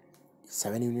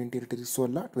 7 ಯೂನಿಯನ್ ಟೆರಿಟರೀಸು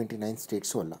ಅಲ್ಲ, 29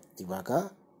 ಸ್ಟೇಟ್ಸು ಅಲ್ಲ. ಇವಾಗ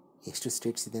ಎಷ್ಟು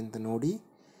ಸ್ಟೇಟ್ಸ್ ಇದೆ ಅಂತ ನೋಡಿ,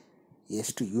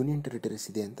 ಎಷ್ಟು ಯೂನಿಯನ್ ಟೆರಿಟರೀಸ್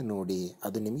ಇದೆ ಅಂತ ನೋಡಿ.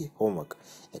 ಅದು ನಿಮಗೆ ಹೋಮ್ವರ್ಕ್.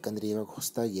 ಯಾಕಂದರೆ ಇವಾಗ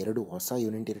ಎರಡು ಹೊಸ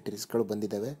ಯೂನಿಯನ್ ಟೆರಿಟರೀಸ್ಗಳು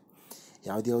ಬಂದಿದ್ದಾವೆ.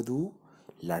 ಯಾವುದ್ಯಾವುದು?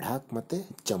 ಲಡಾಖ್ ಮತ್ತು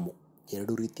ಜಮ್ಮು,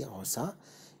 ಎರಡು ರೀತಿಯ ಹೊಸ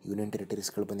ಯೂನಿಯನ್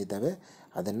ಟೆರಿಟರೀಸ್ಗಳು ಬಂದಿದ್ದಾವೆ.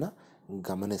 ಅದನ್ನು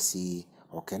ಗಮನಿಸಿ.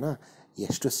 ಓಕೆನಾ.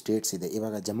 ಎಷ್ಟು ಸ್ಟೇಟ್ಸ್ ಇದೆ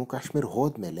ಇವಾಗ ಜಮ್ಮು ಕಾಶ್ಮೀರ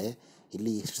ಹೋದ್ಮೇಲೆ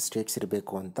ಇಲ್ಲಿ ಎಷ್ಟು ಸ್ಟೇಟ್ಸ್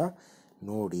ಇರಬೇಕು ಅಂತ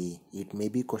ನೋಡಿ. It may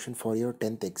be question for your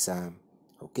 10th exam.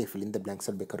 Okay, fill in the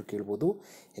ಬ್ಲ್ಯಾಂಕ್ಸಲ್ಲಿ ಬೇಕಾದ್ರೂ ಕೇಳ್ಬೋದು.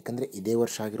 ಯಾಕಂದರೆ ಇದೇ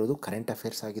ವರ್ಷ ಆಗಿರೋದು, ಕರೆಂಟ್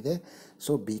ಅಫೇರ್ಸ್ ಆಗಿದೆ.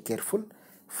 So be careful,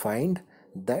 find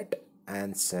that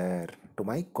answer to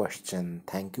my question.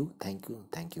 Thank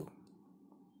you.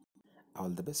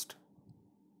 All the best.